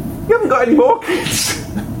 you haven't got any more kids.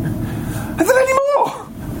 Are there any more?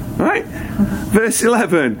 Right? Verse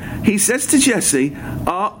 11. He says to Jesse,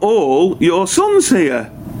 are all your sons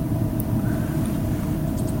here?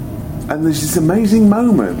 And there's this amazing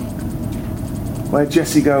moment where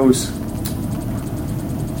Jesse goes,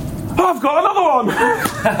 oh, I've got another one.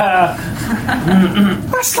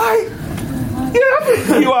 That's like,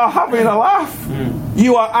 you are having a laugh.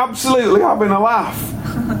 You are absolutely having a laugh.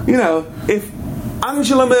 You know, if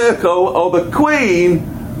Angela Merkel or the Queen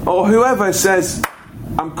or whoever says,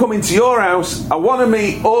 I'm coming to your house, I want to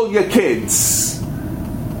meet all your kids,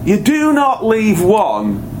 you do not leave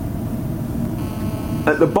one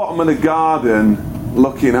at the bottom of the garden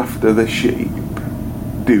looking after the sheep,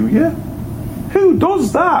 do you? Who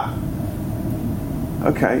does that?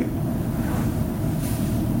 Okay.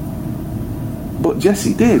 But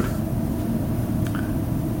Jesse did.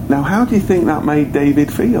 Now, how do you think that made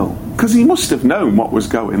David feel? Because he must have known what was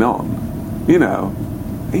going on. You know,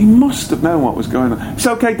 he must have known what was going on. It's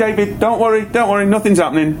okay, David, don't worry, nothing's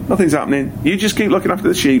happening. You just keep looking after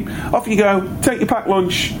the sheep. Off you go, take your packed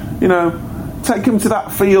lunch, you know, take him to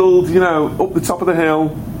that field, you know, up the top of the hill.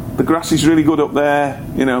 The grass is really good up there,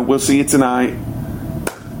 you know, we'll see you tonight.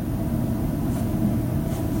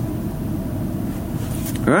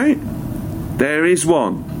 Right? There is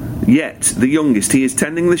one, yet the youngest, he is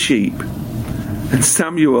tending the sheep. And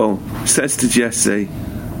Samuel says to Jesse,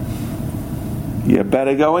 you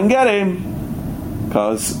better go and get him,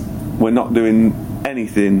 because we're not doing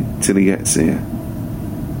anything till he gets here.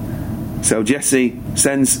 So Jesse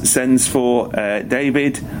sends for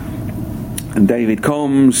David, and David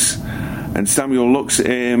comes, and Samuel looks at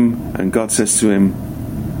him, and God says to him,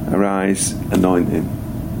 arise, anoint him.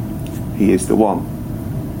 He is the one.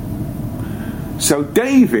 So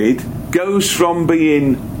David goes from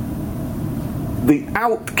being the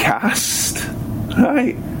outcast,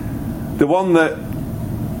 right? The one that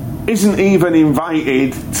isn't even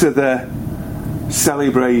invited to the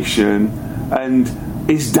celebration, and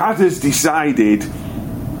his dad has decided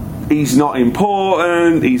he's not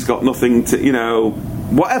important, he's got nothing to, you know,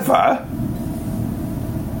 whatever.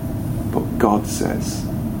 But God says,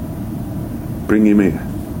 bring him here,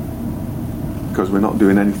 because we're not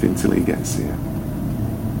doing anything till he gets here.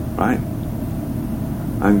 Right?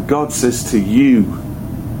 And God says to you,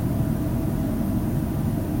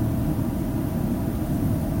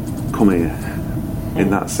 come here, in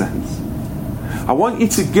that sense. I want you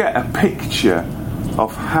to get a picture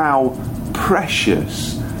of how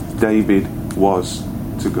precious David was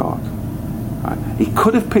to God. Right? He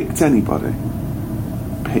could have picked anybody.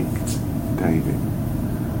 Picked David.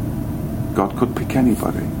 God could pick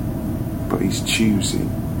anybody, but he's choosing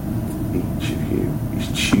each of you.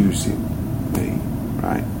 He's choosing me,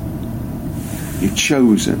 right? You're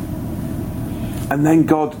chosen. And then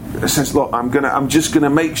God says, look, I'm just gonna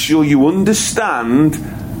make sure you understand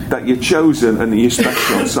that you're chosen and that you're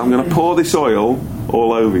special. So I'm gonna pour this oil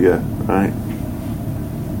all over you, right?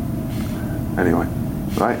 Anyway,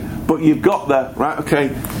 right? But you've got the, right, okay,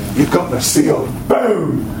 you've got the seal.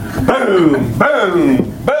 Boom! Boom!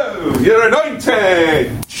 Boom! Boom! You're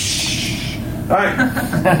anointed! Right?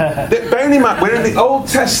 Bearing in mind, we're in the Old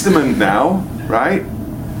Testament now, right?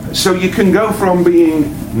 So you can go from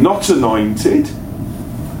being not anointed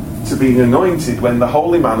to being anointed when the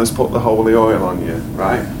holy man has put the holy oil on you,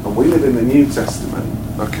 right? And we live in the New Testament,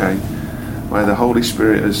 okay, where the Holy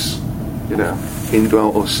Spirit has, you know,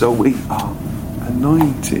 indwelt us, so we are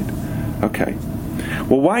anointed. Okay.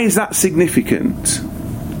 Well, why is that significant?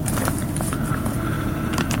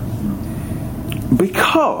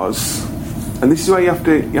 Because, and this is where you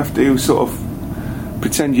have to sort of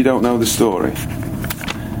pretend you don't know the story.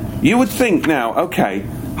 You would think now, okay,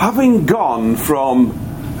 having gone from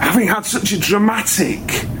having had such a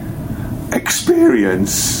dramatic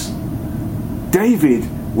experience, David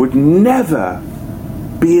would never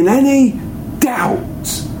be in any doubt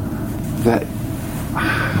that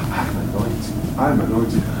I'm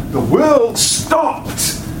anointed. The world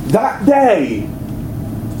stopped that day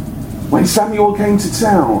when Samuel came to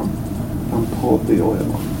town and poured the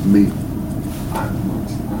oil on me. I'm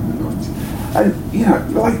anointed. And you know,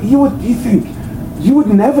 like you think you would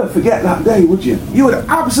never forget that day, would you? You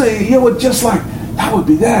would just like, that would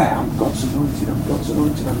be there. I'm God's anointed, I'm God's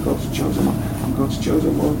anointed, I'm God's chosen one, I'm God's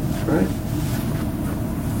chosen one, right?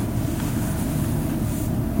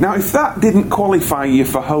 Now, if that didn't qualify you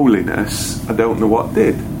for holiness, I don't know what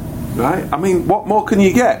did, right? I mean, what more can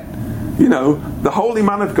you get? You know, the holy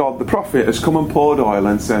man of God, the prophet, has come and poured oil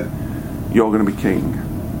and said, you're going to be king.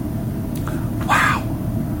 Wow.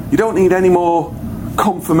 You don't need any more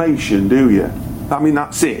confirmation, do you? I mean,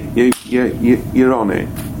 that's it. You're on it.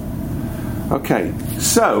 Okay,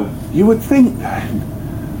 so you would think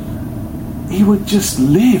then he would just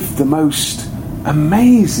live the most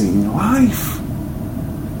amazing life.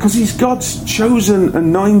 Because he's God's chosen,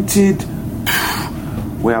 anointed.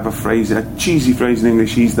 We have a cheesy phrase in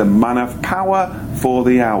English. He's the man of power for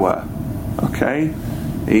the hour. Okay?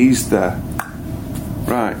 He's the...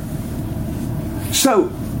 Right. So,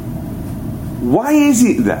 why is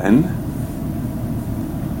it then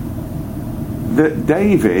that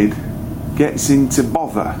David gets into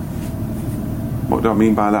bother? What do I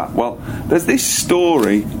mean by that? Well, there's this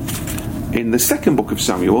story in the second book of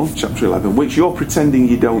Samuel, chapter 11, which you're pretending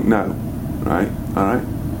you don't know. Right? Alright?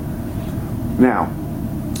 Now,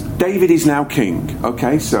 David is now king.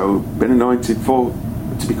 Okay, so been anointed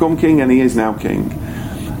to become king, and he is now king.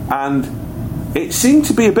 And it seemed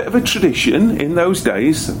to be a bit of a tradition in those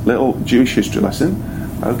days, little Jewish history lesson,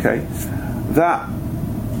 okay, that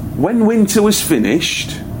when winter was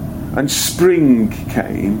finished and spring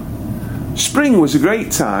came, spring was a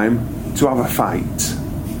great time to have a fight.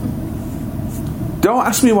 Don't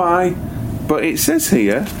ask me why, but it says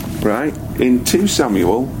here, right, in 2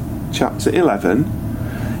 Samuel chapter 11,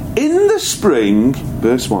 in the spring,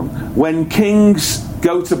 verse 1, when kings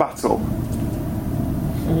go to battle.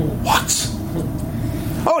 What?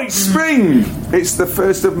 Oh, it's spring! It's the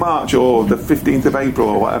 1st of March or the 15th of April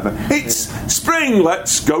or whatever. It's spring,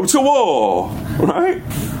 let's go to war! Right?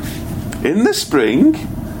 In the spring,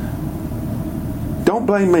 don't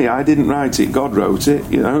blame me, I didn't write it, God wrote it,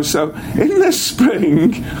 you know. So, in the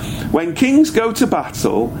spring, when kings go to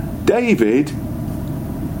battle, David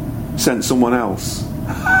sent someone else.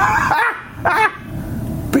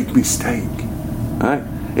 Big mistake. Right?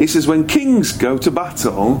 It says when kings go to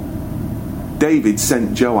battle, David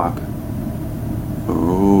sent Joab.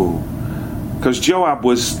 Oh. Because Joab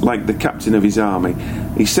was like the captain of his army.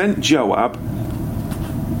 He sent Joab,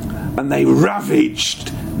 and they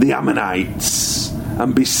ravaged the Ammonites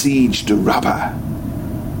and besieged Rabbah.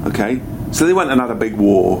 Okay? So they went and had a big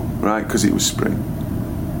war, right? Because it was spring.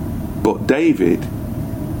 But David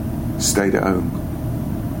stayed at home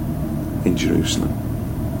in Jerusalem.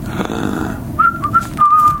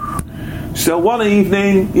 So one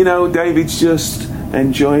evening, you know, David's just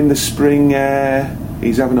enjoying the spring air.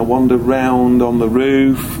 He's having a wander round on the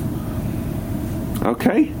roof.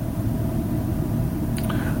 Okay?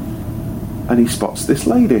 And he spots this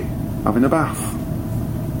lady having a bath.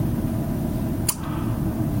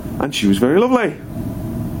 And she was very lovely.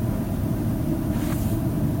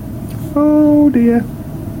 Oh dear.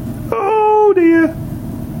 Oh dear.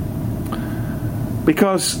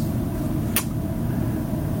 Because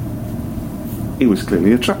he was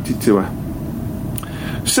clearly attracted to her.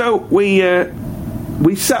 So we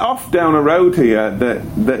set off down a road here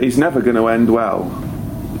that is never going to end well.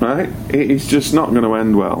 Right? It is just not going to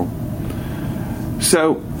end well.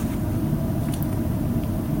 So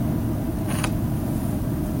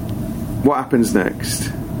what happens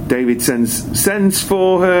next? David sends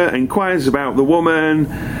for her, inquires about the woman,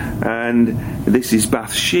 and this is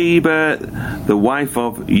Bathsheba, the wife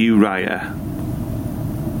of Uriah.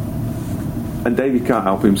 And David can't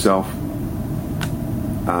help himself,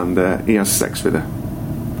 and he has sex with her.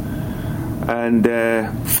 And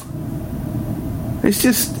it's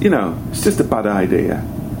just, you know, it's just a bad idea.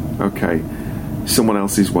 Okay, someone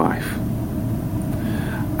else's wife.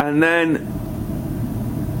 And then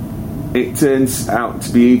it turns out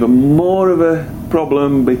to be even more of a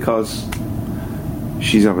problem because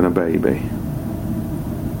she's having a baby.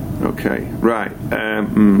 Okay, right.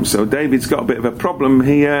 So David's got a bit of a problem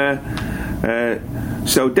here.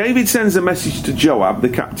 So David sends a message to Joab, the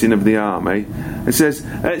captain of the army, and says,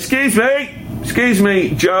 excuse me,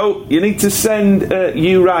 Joe, you need to send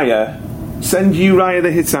Uriah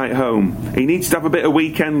the Hittite home. He needs to have a bit of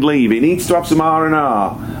weekend leave. He needs to have some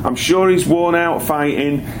R&R. I'm sure he's worn out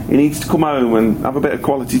fighting. He needs to come home and have a bit of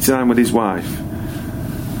quality time with his wife.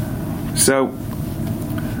 So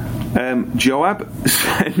Joab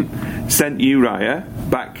sent Uriah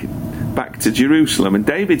back to Jerusalem, and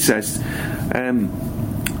David says,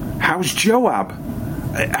 how's Joab?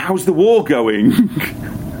 How's the war going?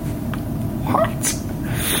 What?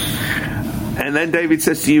 And then David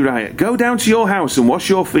says to Uriah, go down to your house and wash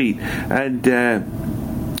your feet and,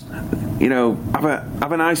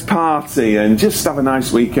 have a nice party and just have a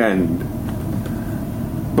nice weekend.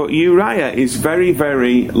 But Uriah is very,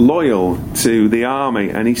 very loyal to the army,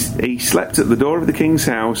 and he slept at the door of the king's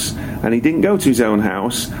house, and he didn't go to his own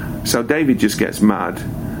house. So David just gets mad,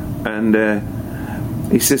 and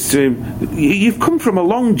he says to him, you've come from a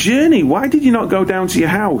long journey. Why did you not go down to your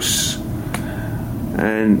house?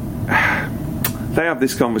 And they have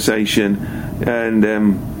this conversation, and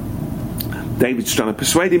David's trying to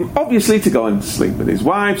persuade him, obviously, to go and sleep with his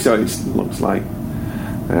wife, so it looks like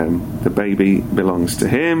the baby belongs to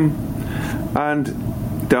him, and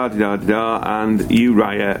and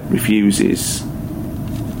Uriah refuses.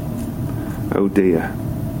 Oh dear.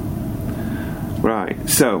 Right,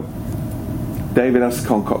 so David has to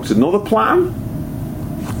concoct another plan.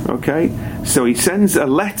 Okay, so he sends a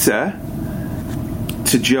letter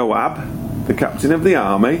to Joab, the captain of the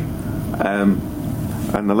army,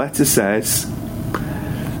 and the letter says,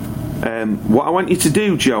 what I want you to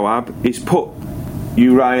do, Joab, is put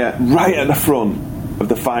Uriah right at the front of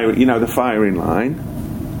the fire, the firing line,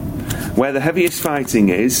 where the heaviest fighting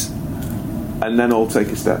is, and then I'll take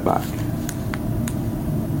a step back.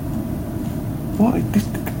 What?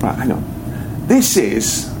 Right, hang on. This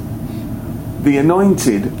is the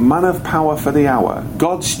anointed man of power for the hour,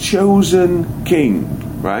 God's chosen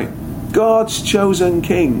king, right? God's chosen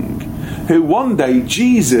king, who one day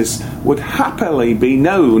Jesus would happily be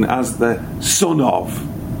known as the son of.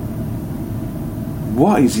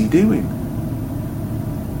 What is he doing?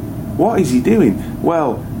 What is he doing?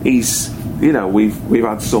 Well, he's, we've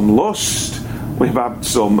had some lust, we've had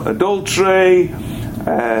some adultery,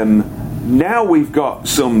 now we've got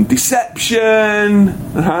some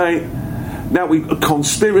deception, right? Now we've got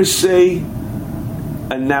conspiracy,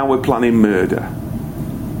 and now we're planning murder,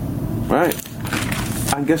 right?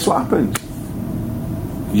 And guess what happens?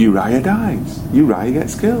 Uriah dies. Uriah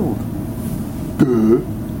gets killed. Duh.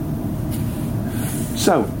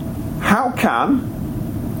 So, how can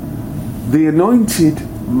the anointed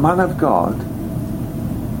man of God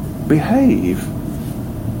behave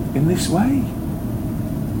in this way?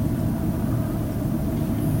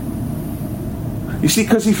 You see,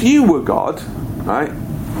 because if you were God, right,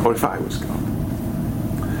 or if I was God,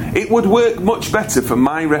 it would work much better for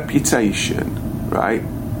my reputation, right,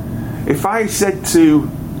 if I said to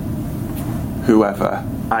whoever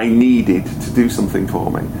I needed to do something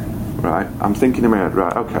for me, right, I'm thinking about,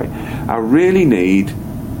 right, okay, I really need,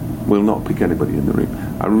 we'll not pick anybody in the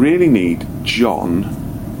room, I really need John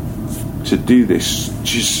to do this,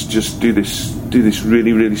 just do this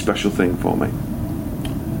really, really special thing for me.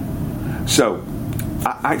 So,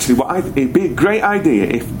 it'd be a great idea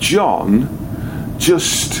if John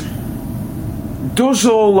just does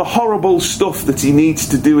all the horrible stuff that he needs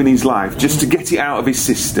to do in his life just to get it out of his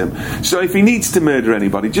system. So if he needs to murder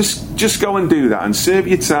anybody, just go and do that and serve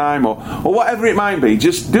your time or whatever it might be.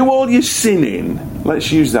 Just do all your sinning.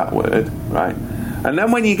 Let's use that word, right? And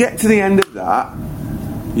then when you get to the end of that,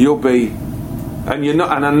 you'll be, and you're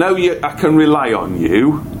not, and I know I can rely on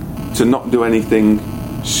you to not do anything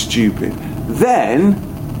stupid. Then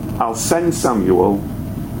I'll send Samuel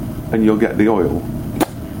and you'll get the oil.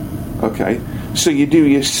 Okay, so you do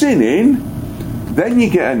your sinning, then you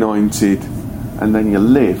get anointed, and then you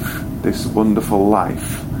live this wonderful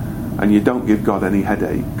life, and you don't give God any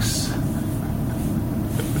headaches.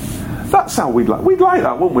 That's how we'd like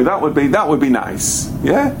that, wouldn't we? That would be nice.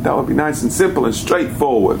 Yeah, that would be nice and simple and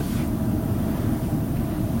straightforward.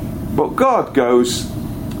 But God goes,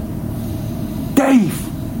 Dave,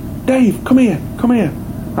 come here.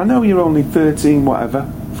 I know you're only 13, whatever,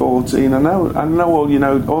 14. I know all you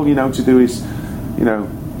know to do is,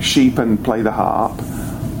 sheep and play the harp.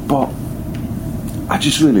 But I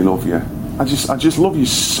just really love you. I just love you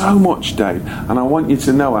so much, Dave, and I want you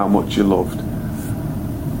to know how much you're loved.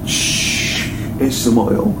 Shh, here's some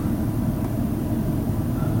oil.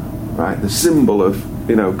 Right, the symbol of,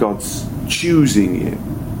 God's choosing you.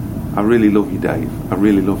 I really love you, Dave. I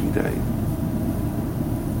really love you, Dave.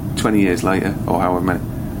 20 years later, or however many.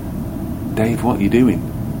 Dave, what are you doing?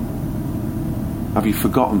 Have you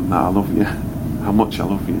forgotten that I love you? How much I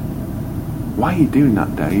love you? Why are you doing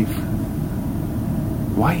that, Dave?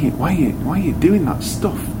 Why are you doing that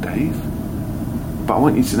stuff, Dave? But I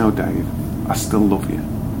want you to know, Dave, I still love you.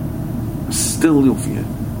 I still love you.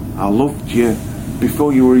 I loved you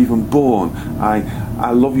before you were even born.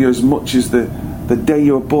 I love you as much as the day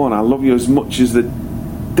you were born. I love you as much as the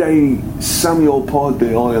day Samuel poured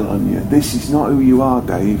the oil on you. This is not who you are,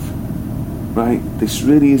 Dave. Right? This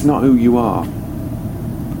really is not who you are.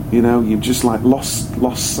 You know, you've just like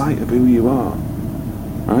lost sight of who you are.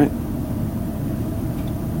 Right?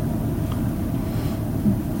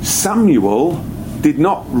 Samuel did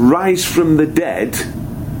not rise from the dead,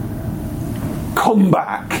 come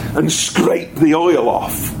back and scrape the oil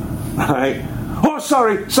off. Right? Oh,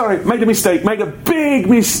 sorry, made a mistake, made a big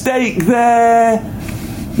mistake there.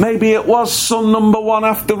 Maybe it was son number one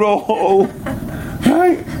after all.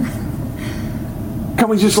 Right? Can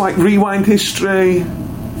we just like rewind history?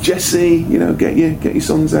 Jesse, you know, get your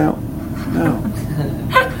sons out. No.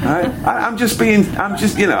 Right? I'm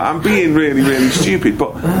being really, really stupid.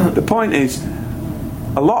 But the point is,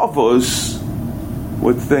 a lot of us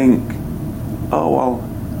would think, oh well,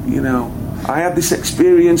 you know, I had this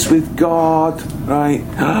experience with God, right?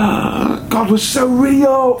 God was so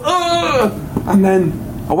real. And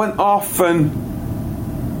then I went off and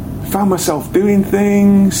found myself doing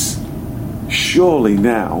things. Surely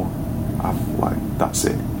now, that's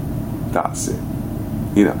it.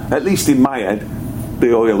 You know, at least in my head,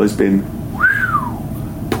 the oil has been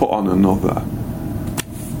put on another.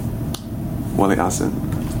 Well, it hasn't.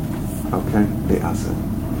 Okay? It hasn't.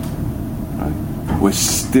 Right? We're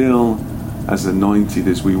still as anointed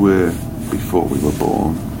as we were before we were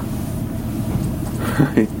born.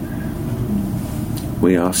 Right?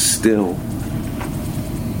 We are still.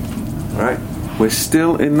 Right? We're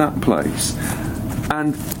still in that place.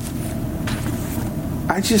 And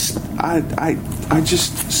I just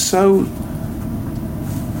so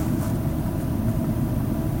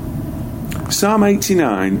Psalm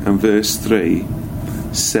 89 and verse 3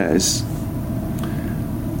 says,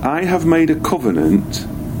 I have made a covenant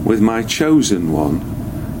with my chosen one.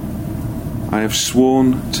 I have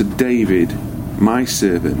sworn to David, my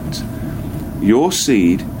servant, your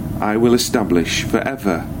seed I will establish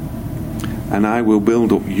forever, and I will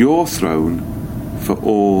build up your throne for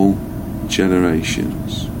all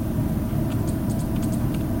generations.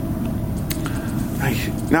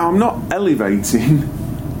 Now, I'm not elevating,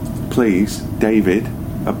 please, David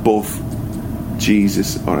above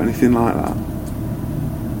Jesus or anything like that.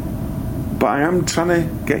 But I am trying to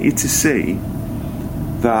get you to see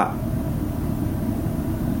that,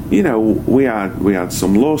 you know, we had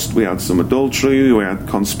some lust, we had some adultery, we had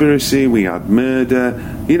conspiracy, we had murder.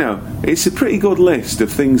 You know, it's a pretty good list of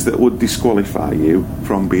things that would disqualify you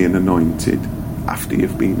from being anointed after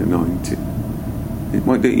you've been anointed.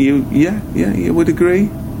 You would agree?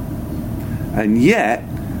 And yet,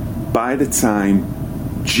 by the time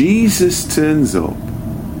Jesus turns up,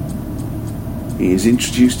 he is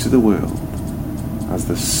introduced to the world as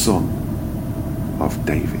the son of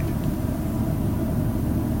David.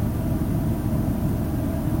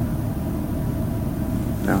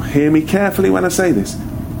 Now hear me carefully when I say this.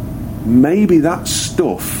 Maybe that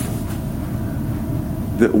stuff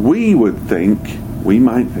that we would think, we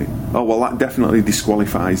might think, oh well, that definitely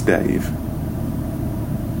disqualifies Dave.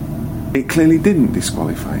 It clearly didn't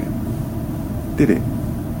disqualify him, did it?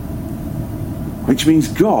 Which means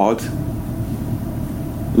God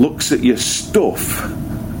looks at your stuff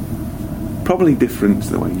probably different to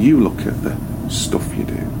the way you look at the stuff you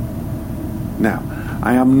do. Now,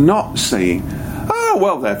 I am not saying, oh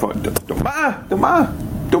well, therefore don't matter,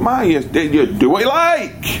 you do what you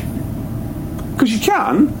like, because you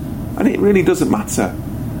can, and it really doesn't matter.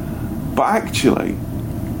 But actually,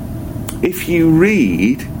 if you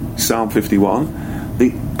read Psalm 51,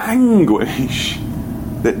 the anguish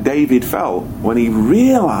that David felt when he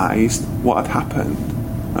realised what had happened,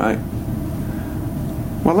 right?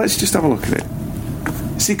 Well, let's just have a look at it.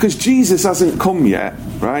 See, because Jesus hasn't come yet,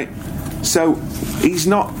 right? So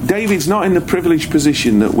David's not in the privileged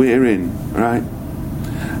position that we're in, right?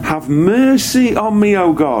 Have mercy on me,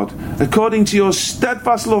 O God, according to your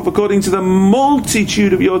steadfast love, according to the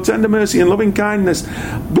multitude of your tender mercy and loving kindness.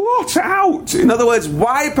 Blot out, in other words,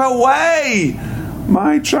 wipe away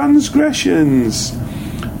my transgressions.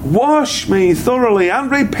 Wash me thoroughly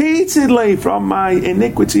and repeatedly from my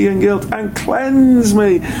iniquity and guilt, and cleanse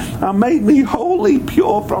me and make me wholly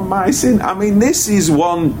pure from my sin. I mean, this is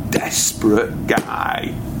one desperate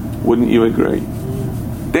guy. Wouldn't you agree?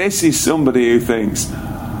 This is somebody who thinks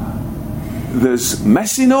there's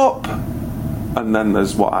messing up and then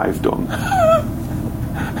there's what I've done.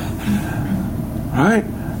 Right?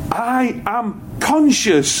 I am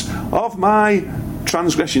conscious of my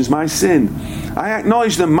transgressions, my sin. I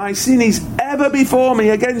acknowledge them. My sin is ever before me.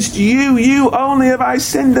 Against you, you only have I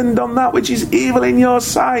sinned and done that which is evil in your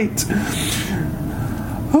sight.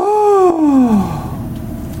 Oh,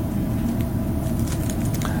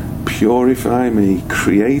 purify me,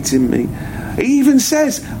 create in me. He even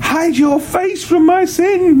says, hide your face from my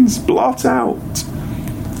sins, blot out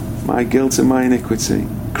my guilt and my iniquity.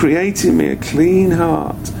 Create in me a clean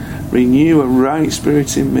heart. Renew a right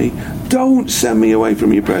spirit in me. Don't send me away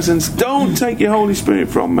from your presence. Don't take your Holy Spirit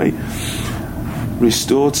from me.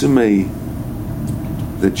 Restore to me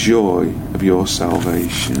the joy of your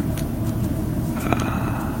salvation.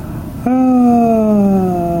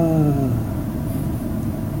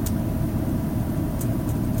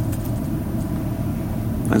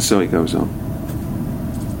 And so it goes on.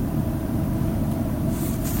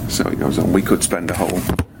 So it goes on. We could spend a whole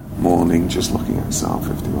morning just looking at Psalm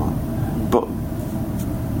 51. But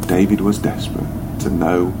David was desperate to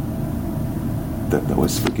know that there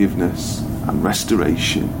was forgiveness and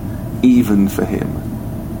restoration even for him.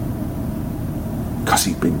 Because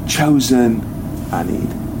he'd been chosen and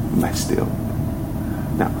he'd messed it up.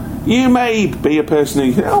 Now, you may be a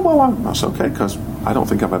person who, oh, well, that's okay because I don't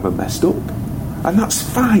think I've ever messed up. And that's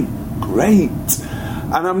fine. Great.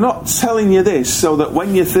 And I'm not telling you this so that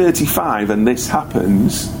when you're 35 and this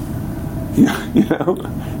happens, you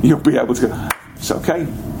know, you'll be able to go, it's okay.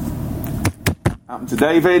 Happened to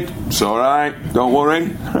David. It's all right. Don't worry.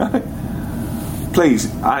 Right? Please,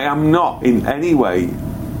 I am not in any way,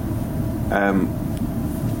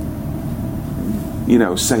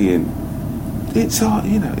 saying it's all,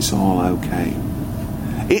 it's all okay.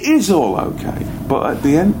 It is all okay. But at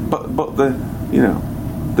the end, but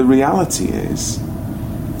the reality is,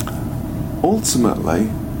 ultimately,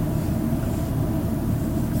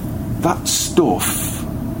 that stuff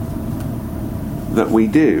that we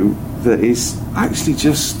do that is actually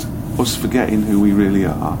just us forgetting who we really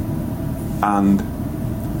are and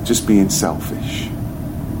just being selfish.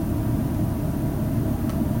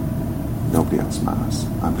 Nobody else matters.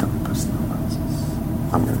 I'm the only person that matters.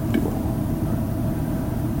 I'm going to do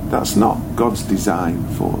all. That's not God's design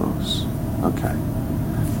for us. Okay?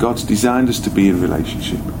 God's designed us to be in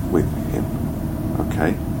relationship with Him.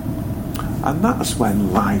 Okay? And that's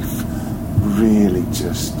when life really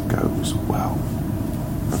just goes well.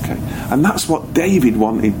 Okay? And that's what David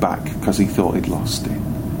wanted back because he thought he'd lost it.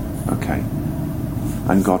 Okay?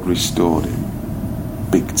 And God restored him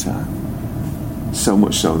big time. So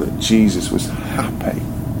much so that Jesus was happy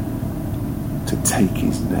to take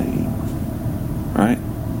his name. Right?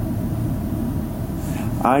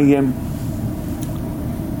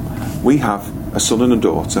 We have a son and a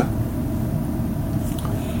daughter,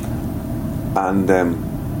 and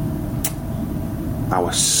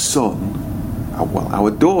our son,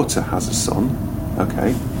 our daughter has a son.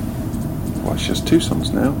 Okay, well, she has two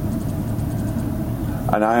sons now.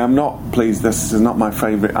 And I am not, please, this is not my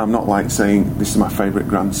favourite, I'm not like saying this is my favourite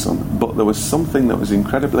grandson, but there was something that was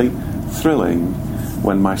incredibly thrilling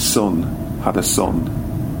when my son had a son,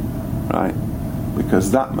 right?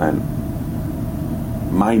 Because that meant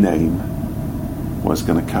my name was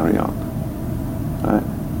going to carry on, right?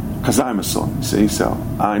 Because I'm a son, you see, so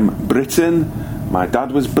I'm Britton, my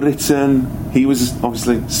dad was Britton, he was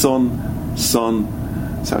obviously son, so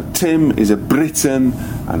Tim is a Britton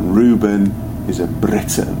and Reuben is a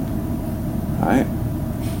Britton, right?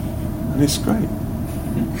 And it's great.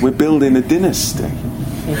 We're building a dynasty,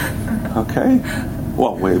 okay?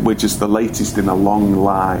 Well, we're just the latest in a long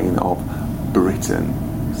line of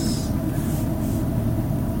Britons.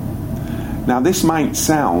 Now, this might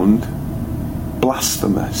sound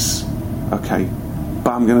blasphemous, okay?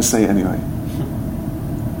 But I'm going to say it anyway.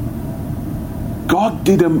 God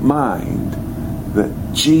didn't mind that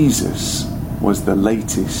Jesus was the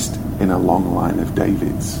latest in a long line of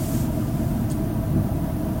Davids.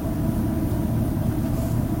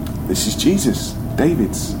 This is Jesus,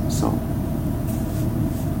 David's son.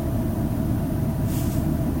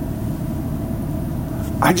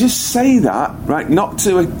 I just say that, right, not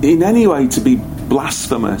to in any way to be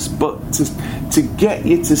blasphemous, but to get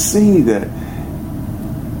you to see that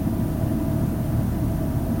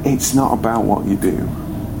it's not about what you do,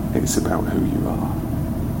 it's about who you are.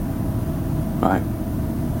 Right?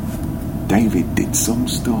 David did some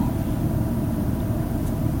stuff,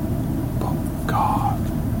 but God,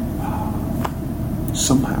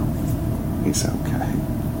 somehow it's okay,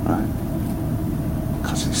 right?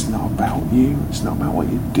 Because it's not about you, it's not about what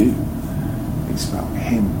you do, it's about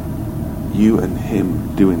Him, you and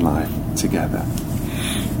Him doing life together.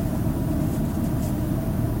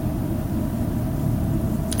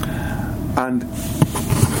 And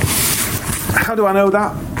how do I know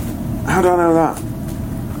that? How do I know that?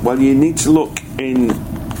 Well, you need to look in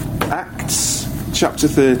Acts chapter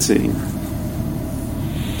 13.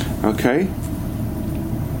 Okay?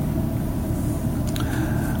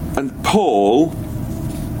 And Paul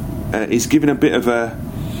is giving a bit of a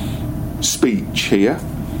speech here.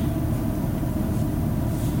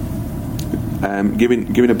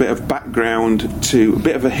 giving a bit of background to a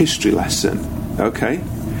bit of a history lesson. Okay,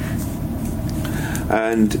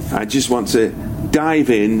 and I just want to dive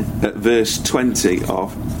in at verse 20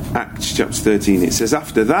 of Acts chapter 13. It says,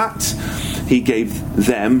 after that he gave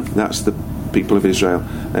them, that's the people of Israel,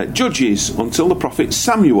 judges until the prophet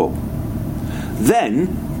Samuel.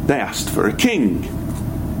 Then they asked for a king,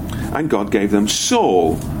 and God gave them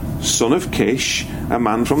Saul, son of Kish, a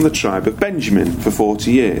man from the tribe of Benjamin, for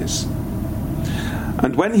 40 years.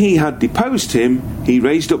 And when he had deposed him, he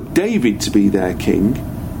raised up David to be their king.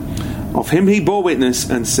 Of him he bore witness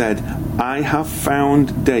and said, I have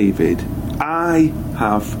found David. I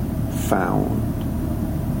have found.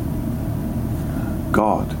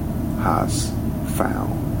 God has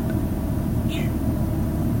found you.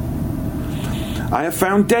 I have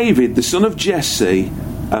found David, the son of Jesse,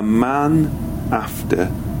 a man after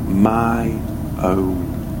my own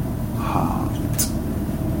heart,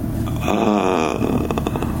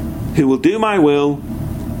 who will do my will,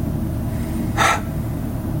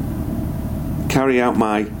 carry out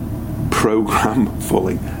my program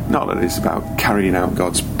fully. Not that it's about carrying out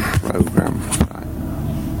God's program, right?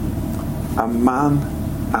 A man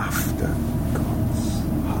after God's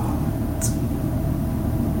heart.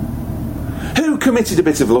 Who committed a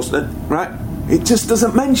bit of lust, right? It just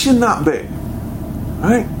doesn't mention that bit,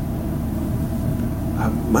 right? A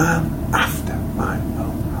man after my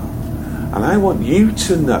own heart. And I want you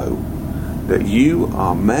to know that you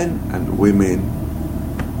are men and women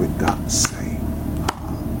with that same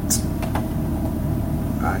heart,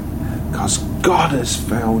 right? Because God has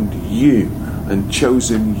found you and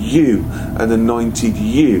chosen you and anointed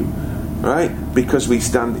you, right? Because we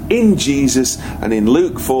stand in Jesus, and in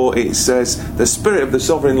Luke 4 it says, the Spirit of the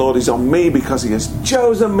Sovereign Lord is on me because he has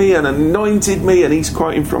chosen me and anointed me, and he's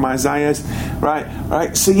quoting from Isaiah,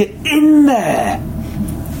 right? So you're in there,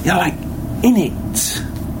 you're like in it,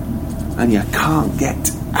 and you can't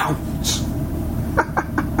get out.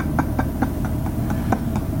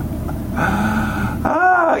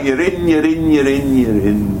 You're in.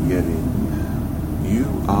 You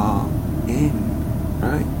are in,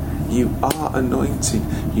 right? You are anointed.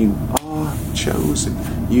 You are chosen.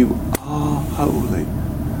 You are holy.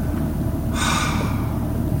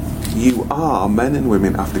 You are men and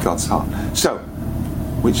women after God's heart. So,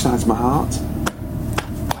 which side's my heart?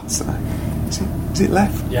 That side. Is it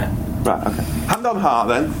left? Yeah. Right, okay. Hand on heart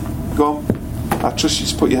then. Go on. I trust you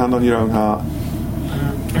to put your hand on your own heart.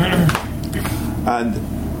 And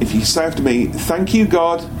if you say after me, thank you,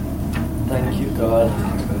 God. Thank you, God.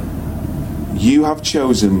 You have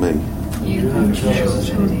chosen me. You have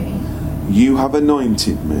chosen me. You have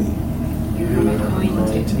anointed me. You have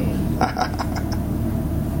anointed me.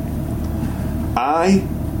 I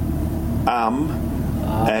am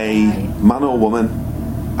a man or woman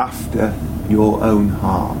after your own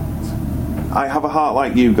heart. I have a heart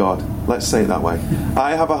like you, God. Let's say it that way.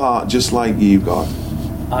 I have a heart just like you, God.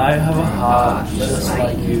 I have a heart just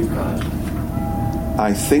like you, God.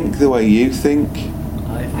 I think the way you think.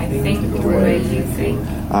 I think the way you think.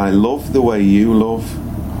 I love the way you love.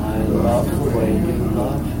 I love the way you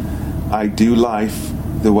love. I do life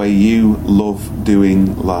the way you love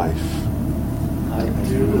doing life. I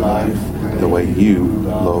do life The way you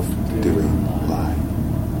love doing life.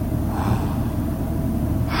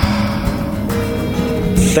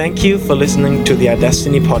 Thank you for listening to the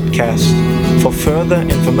iDestiny podcast. For further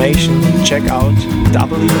information, check out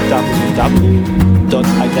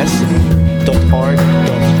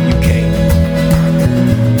www.idestiny.org.uk.